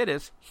people forget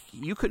is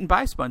you couldn't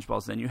buy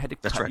SpongeBalls then. You had to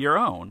cut your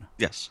own.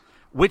 Yes.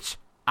 Which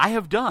I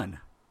have done.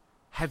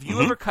 Have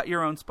you ever cut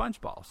your own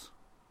SpongeBalls?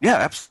 Yeah,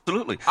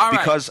 absolutely. All right.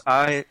 Because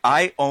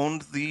I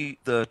owned the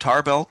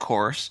Tarbell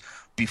course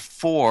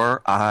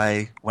before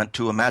I went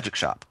to a magic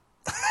shop.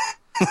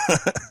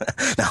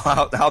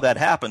 Now, how that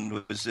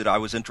happened was that I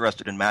was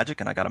interested in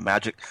magic, and I got a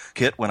magic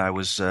kit when I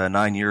was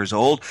 9 years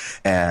old,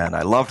 and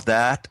I loved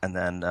that. And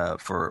then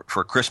for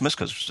Christmas,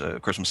 because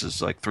Christmas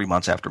is like 3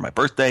 months after my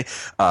birthday,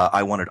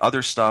 I wanted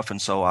other stuff,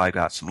 and so I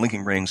got some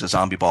linking rings, a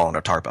zombie ball, and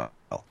a Tarbell.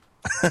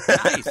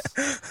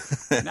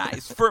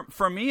 Nice.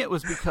 For me, it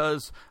was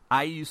because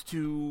I used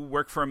to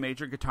work for a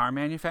major guitar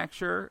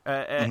manufacturer,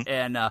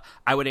 and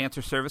I would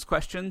answer service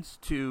questions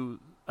to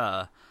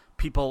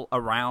people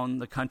around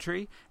the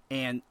country.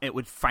 and it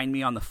would find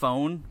me on the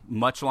phone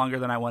much longer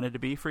than I wanted to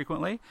be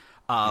frequently.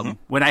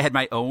 When I had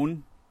my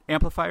own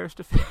amplifiers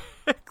to fix.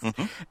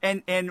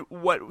 And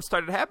what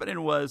started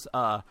happening was,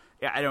 I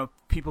know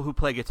people who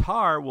play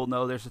guitar will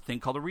know there's a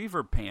thing called a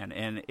reverb pan,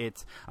 and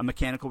it's a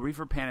mechanical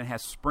reverb pan and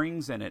has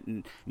springs in it,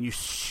 and you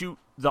shoot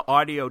the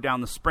audio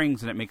down the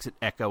springs, and it makes it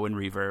echo and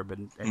reverb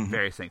and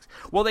various things.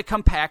 Well, they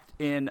come packed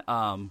in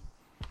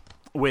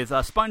with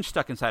a sponge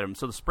stuck inside them,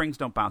 so the springs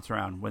don't bounce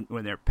around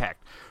when they're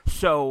packed.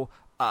 So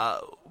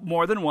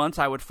more than once,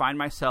 I would find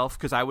myself,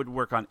 because I would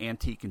work on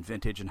antique and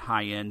vintage and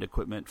high-end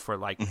equipment for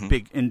like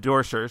big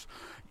endorsers.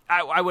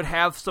 I would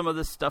have some of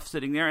this stuff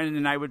sitting there, and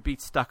then I would be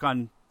stuck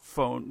on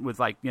phone with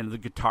like the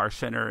Guitar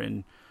Center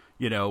in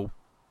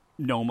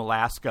Nome,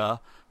 Alaska,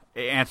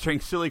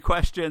 answering silly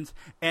questions,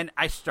 and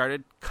I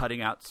started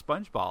cutting out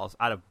sponge balls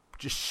out of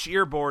just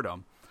sheer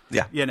boredom.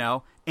 Yeah,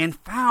 and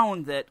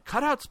found that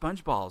cutout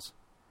sponge balls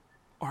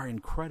are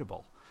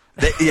incredible.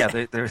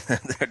 They're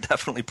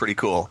definitely pretty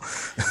cool.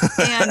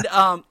 and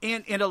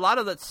a lot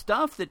of that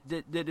stuff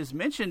that is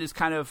mentioned is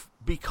kind of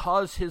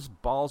because his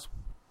balls.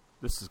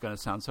 This is going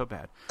to sound so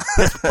bad.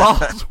 His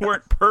balls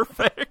weren't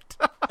perfect.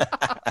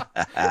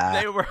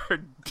 They were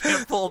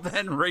dimpled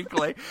and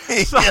wrinkly.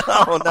 So,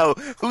 oh no!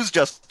 Who's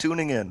just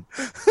tuning in?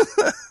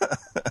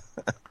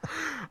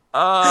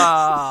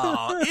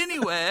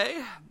 Anyway,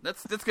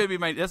 that's going to be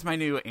my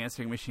new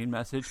answering machine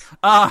message.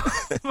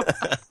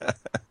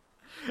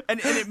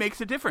 And it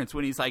makes a difference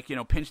when he's like,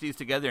 pinch these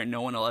together and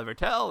no one will ever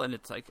tell. And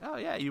it's like, oh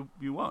yeah, you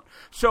won't.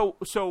 So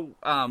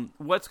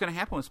what's going to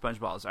happen with sponge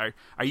balls? Are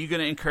you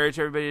going to encourage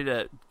everybody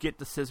to get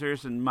the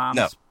scissors and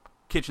mom's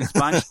kitchen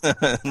sponge?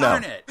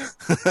 Darn it.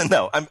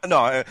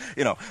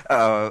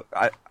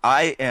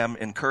 I am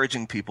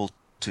encouraging people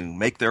to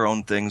make their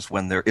own things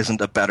when there isn't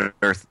a better,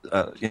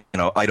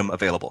 item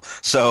available.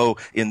 So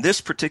in this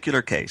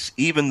particular case,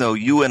 even though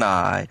you and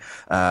I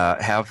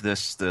have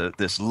this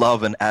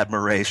love and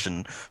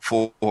admiration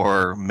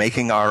for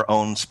making our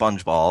own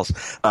sponge balls,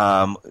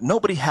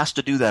 nobody has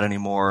to do that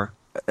anymore.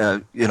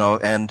 And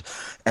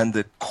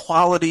the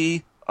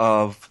quality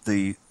of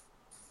the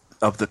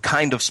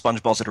kind of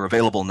sponge balls that are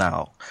available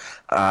now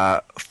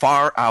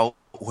far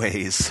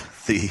outweighs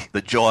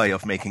the joy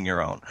of making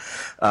your own.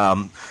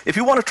 If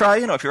you want to try,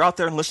 if you're out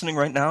there and listening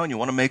right now and you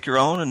want to make your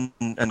own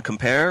and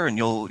compare, and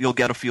you'll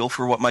get a feel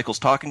for what Michael's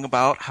talking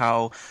about,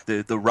 how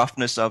the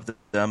roughness of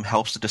them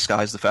helps to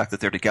disguise the fact that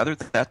they're together,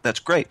 that's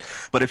great.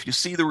 But if you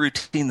see the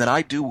routine that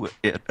I do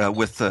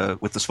with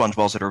the sponge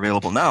balls that are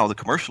available now, the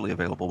commercially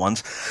available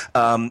ones,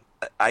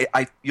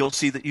 you'll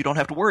see that you don't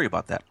have to worry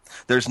about that.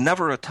 There's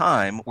never a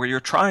time where you're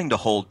trying to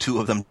hold two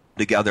of them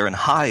together and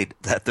hide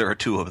that there are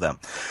two of them.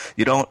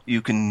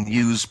 You can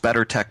use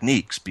better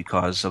techniques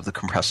because of the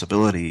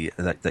compressibility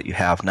that you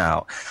have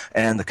now,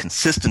 and the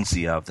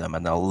consistency of them,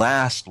 and they'll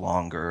last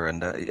longer,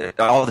 and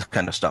all this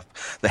kind of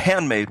stuff. The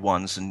handmade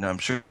ones, and I'm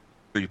sure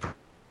you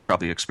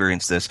probably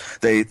experienced this,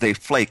 they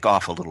flake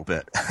off a little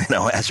bit,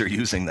 as you're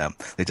using them.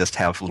 They just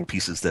have little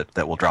pieces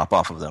that will drop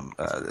off of them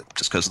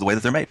just because of the way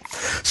that they're made.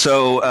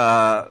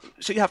 So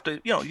you have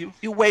to,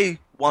 you weigh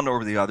one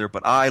over the other,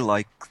 but I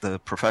like the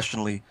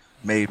professionally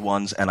made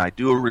ones, and I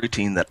do a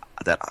routine that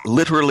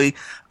literally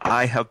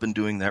I have been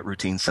doing that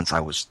routine since I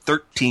was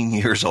 13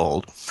 years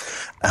old.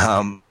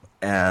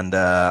 And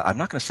I'm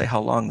not going to say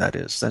how long that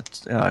is.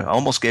 I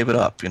almost gave it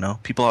up.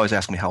 People always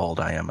ask me how old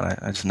I am, and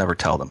I just never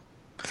tell them.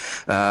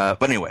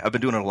 But anyway, I've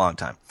been doing it a long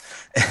time,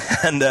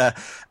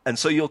 and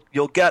so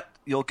you'll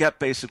get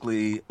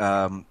basically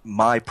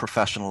my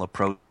professional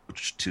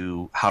approach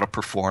to how to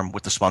perform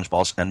with the sponge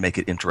balls and make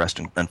it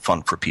interesting and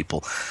fun for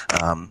people.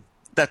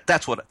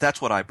 That's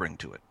what I bring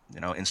to it.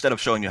 Instead of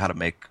showing you how to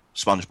make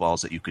sponge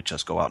balls that you could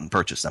just go out and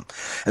purchase them.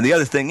 And the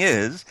other thing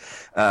is,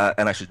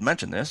 and I should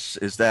mention this,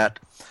 is that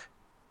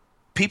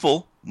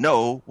people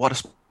know what a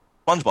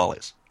sponge ball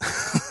is.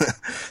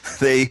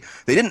 They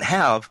didn't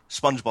have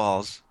sponge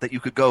balls that you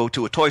could go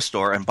to a toy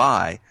store and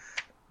buy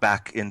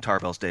back in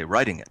Tarbell's day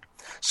writing it.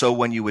 So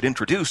when you would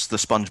introduce the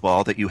sponge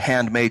ball that you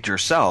handmade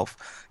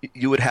yourself,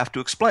 you would have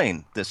to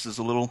explain, this is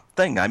a little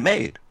thing I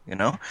made,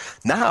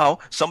 Now,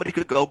 somebody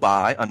could go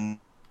buy a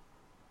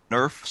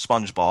Nerf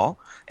sponge ball,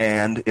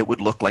 and it would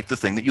look like the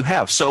thing that you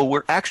have. So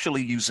we're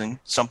actually using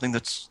something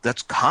that's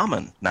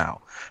common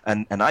now,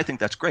 and I think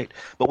that's great.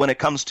 But when it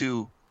comes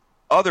to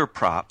other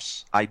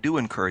props, I do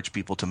encourage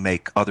people to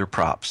make other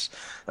props.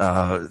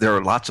 There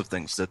are lots of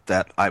things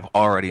that I've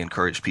already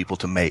encouraged people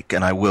to make,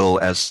 and I will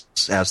as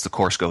the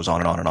course goes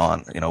on and on and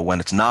on. When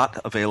it's not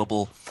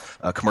available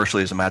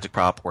commercially as a magic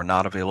prop or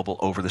not available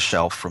over the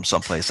shelf from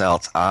someplace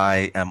else,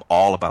 I am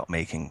all about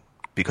making,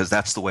 because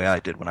that's the way I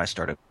did when I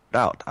started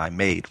out. I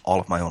made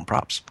all of my own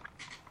props.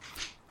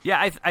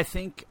 Yeah, I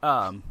think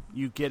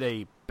you get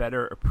a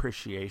better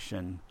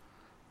appreciation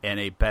and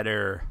a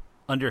better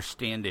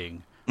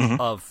understanding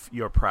of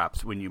your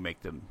props when you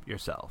make them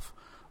yourself.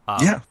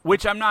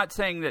 Which I'm not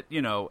saying that,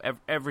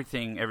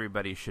 everything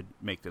everybody should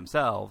make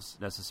themselves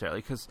necessarily,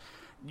 because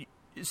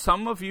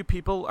some of you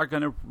people are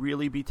going to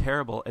really be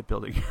terrible at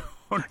building your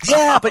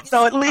Yeah, but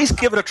at least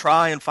give it a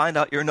try and find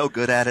out you're no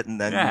good at it, and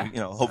then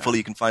hopefully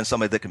you can find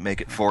somebody that can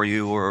make it for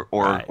you,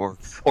 or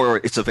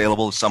it's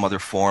available in some other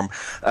form.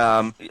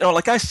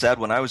 Like I said,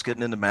 when I was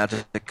getting into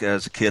magic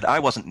as a kid, I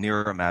wasn't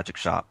near a magic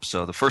shop,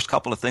 so the first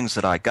couple of things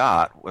that I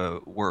got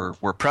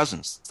were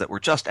presents that were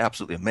just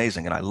absolutely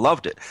amazing, and I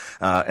loved it.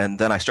 And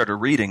then I started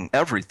reading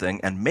everything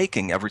and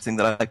making everything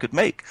that I could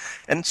make,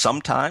 and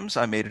sometimes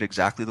I made it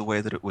exactly the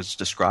way that it was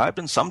described,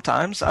 and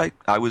sometimes I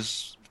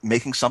was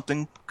making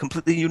something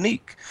completely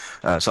unique.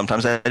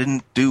 Sometimes I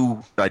didn't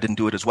do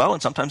it as well,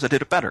 and sometimes I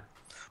did it better.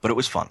 But it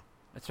was fun.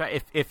 That's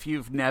right. If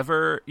you've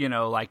never,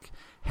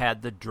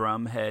 had the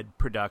drumhead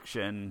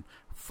production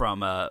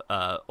from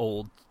a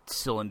old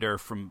cylinder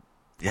from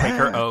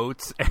Quaker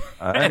Oats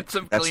and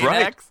some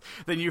Kleenex,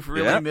 then you've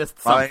really missed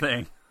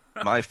something.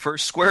 My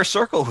first square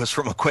circle was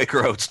from a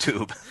Quaker Oats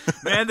tube.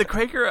 Man, the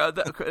Quaker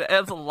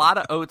there's a lot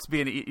of oats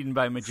being eaten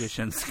by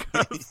magicians.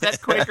 That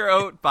Quaker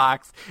Oat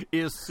box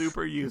is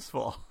super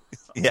useful.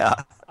 Yeah.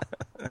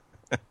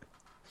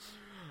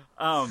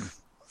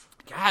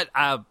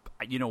 God,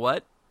 you know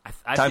what?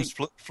 I Time's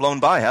flown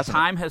by, hasn't it?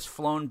 Time has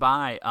flown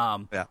by.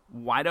 Yeah.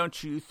 Why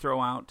don't you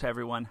throw out to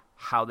everyone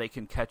how they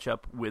can catch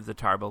up with the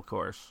Tarbell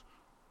course?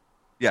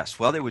 Yes,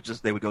 well, they would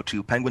go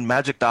to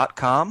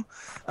penguinmagic.com,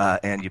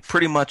 and you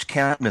pretty much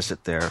can't miss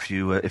it there. If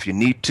you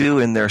need to,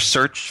 in their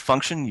search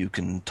function, you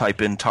can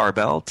type in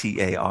Tarbell,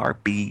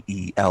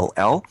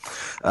 Tarbell,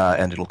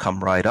 and it'll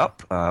come right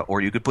up. Or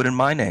you could put in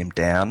my name,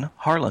 Dan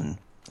Harlan,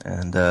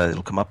 and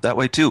it'll come up that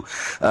way too.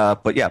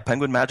 But yeah,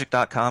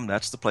 penguinmagic.com,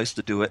 that's the place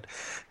to do it.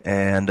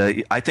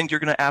 And I think you're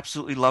going to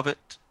absolutely love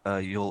it.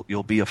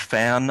 You'll be a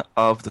fan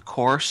of the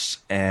course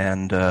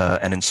and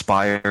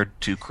inspired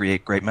to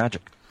create great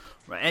magic.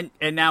 And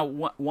now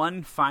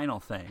one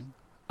final thing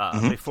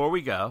before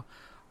we go.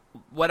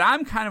 What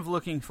I'm kind of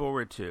looking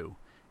forward to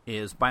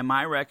is, by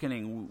my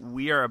reckoning,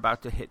 we are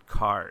about to hit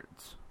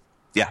cards.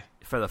 Yeah.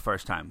 For the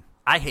first time.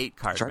 I hate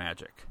card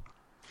magic.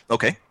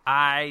 Okay.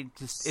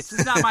 It's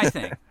just not my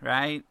thing,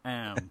 right?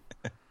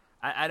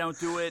 I don't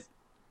do it.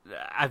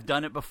 I've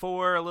done it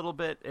before a little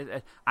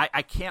bit.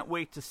 I can't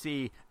wait to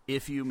see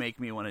if you make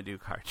me want to do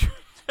card tricks.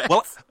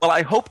 Well,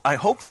 I hope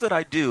that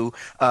I do.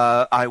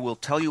 I will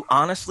tell you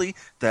honestly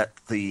that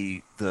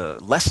the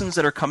lessons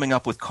that are coming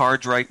up with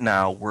cards right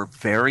now were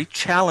very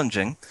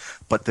challenging,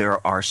 but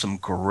there are some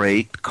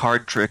great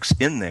card tricks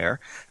in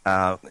there.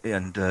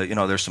 And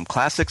there's some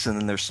classics, and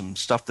then there's some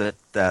stuff that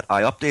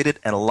I updated,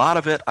 and a lot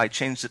of it I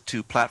changed it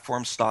to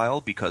platform style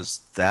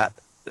because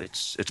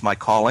it's my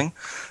calling.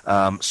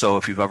 So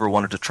if you've ever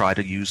wanted to try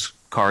to use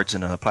cards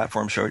in a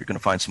platform show, you're going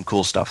to find some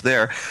cool stuff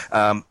there.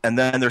 And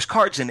then there's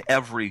cards in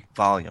every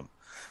volume.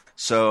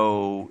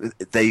 So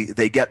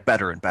they get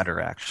better and better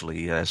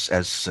actually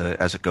as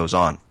it goes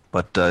on.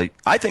 But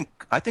I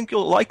think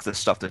you'll like the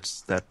stuff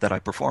that I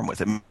perform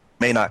with. It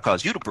may not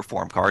cause you to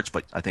perform cards,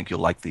 but I think you'll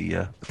like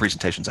the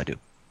presentations I do.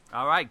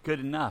 All right, good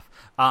enough.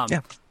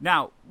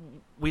 Now,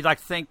 we'd like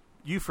to thank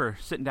you for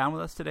sitting down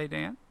with us today,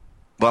 Dan.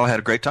 Well, I had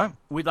a great time.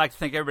 We'd like to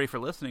thank everybody for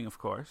listening, of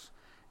course.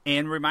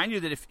 And remind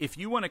you that if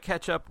you want to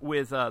catch up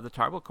with the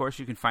Tarbell course,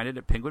 you can find it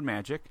at Penguin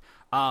Magic.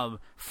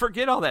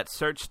 Forget all that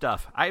search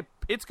stuff.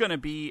 It's going to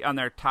be on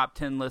their top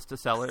 10 list of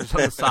sellers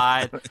on the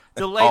side.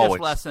 The latest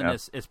lesson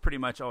is pretty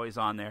much always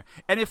on there.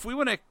 And if we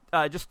want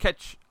to just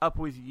catch up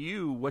with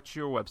you, what's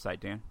your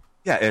website, Dan?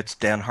 Yeah, it's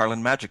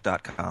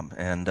danharlanmagic.com.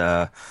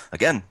 And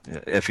again,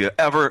 if you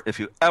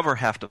ever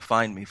have to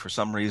find me for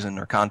some reason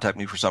or contact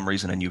me for some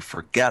reason and you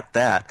forget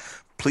that,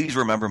 please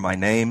remember my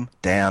name,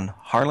 Dan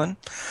Harlan,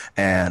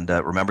 and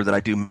remember that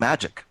I do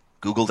magic.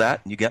 Google that,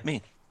 and you get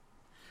me.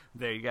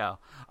 There you go.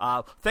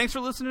 Thanks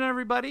for listening,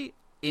 everybody.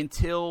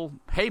 Until,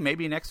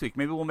 maybe next week.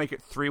 Maybe we'll make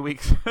it 3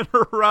 weeks in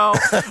a row.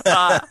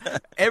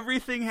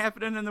 Everything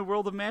happening in the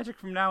world of magic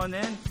from now and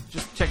then.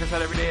 Just check us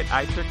out every day at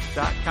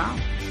iTricks.com.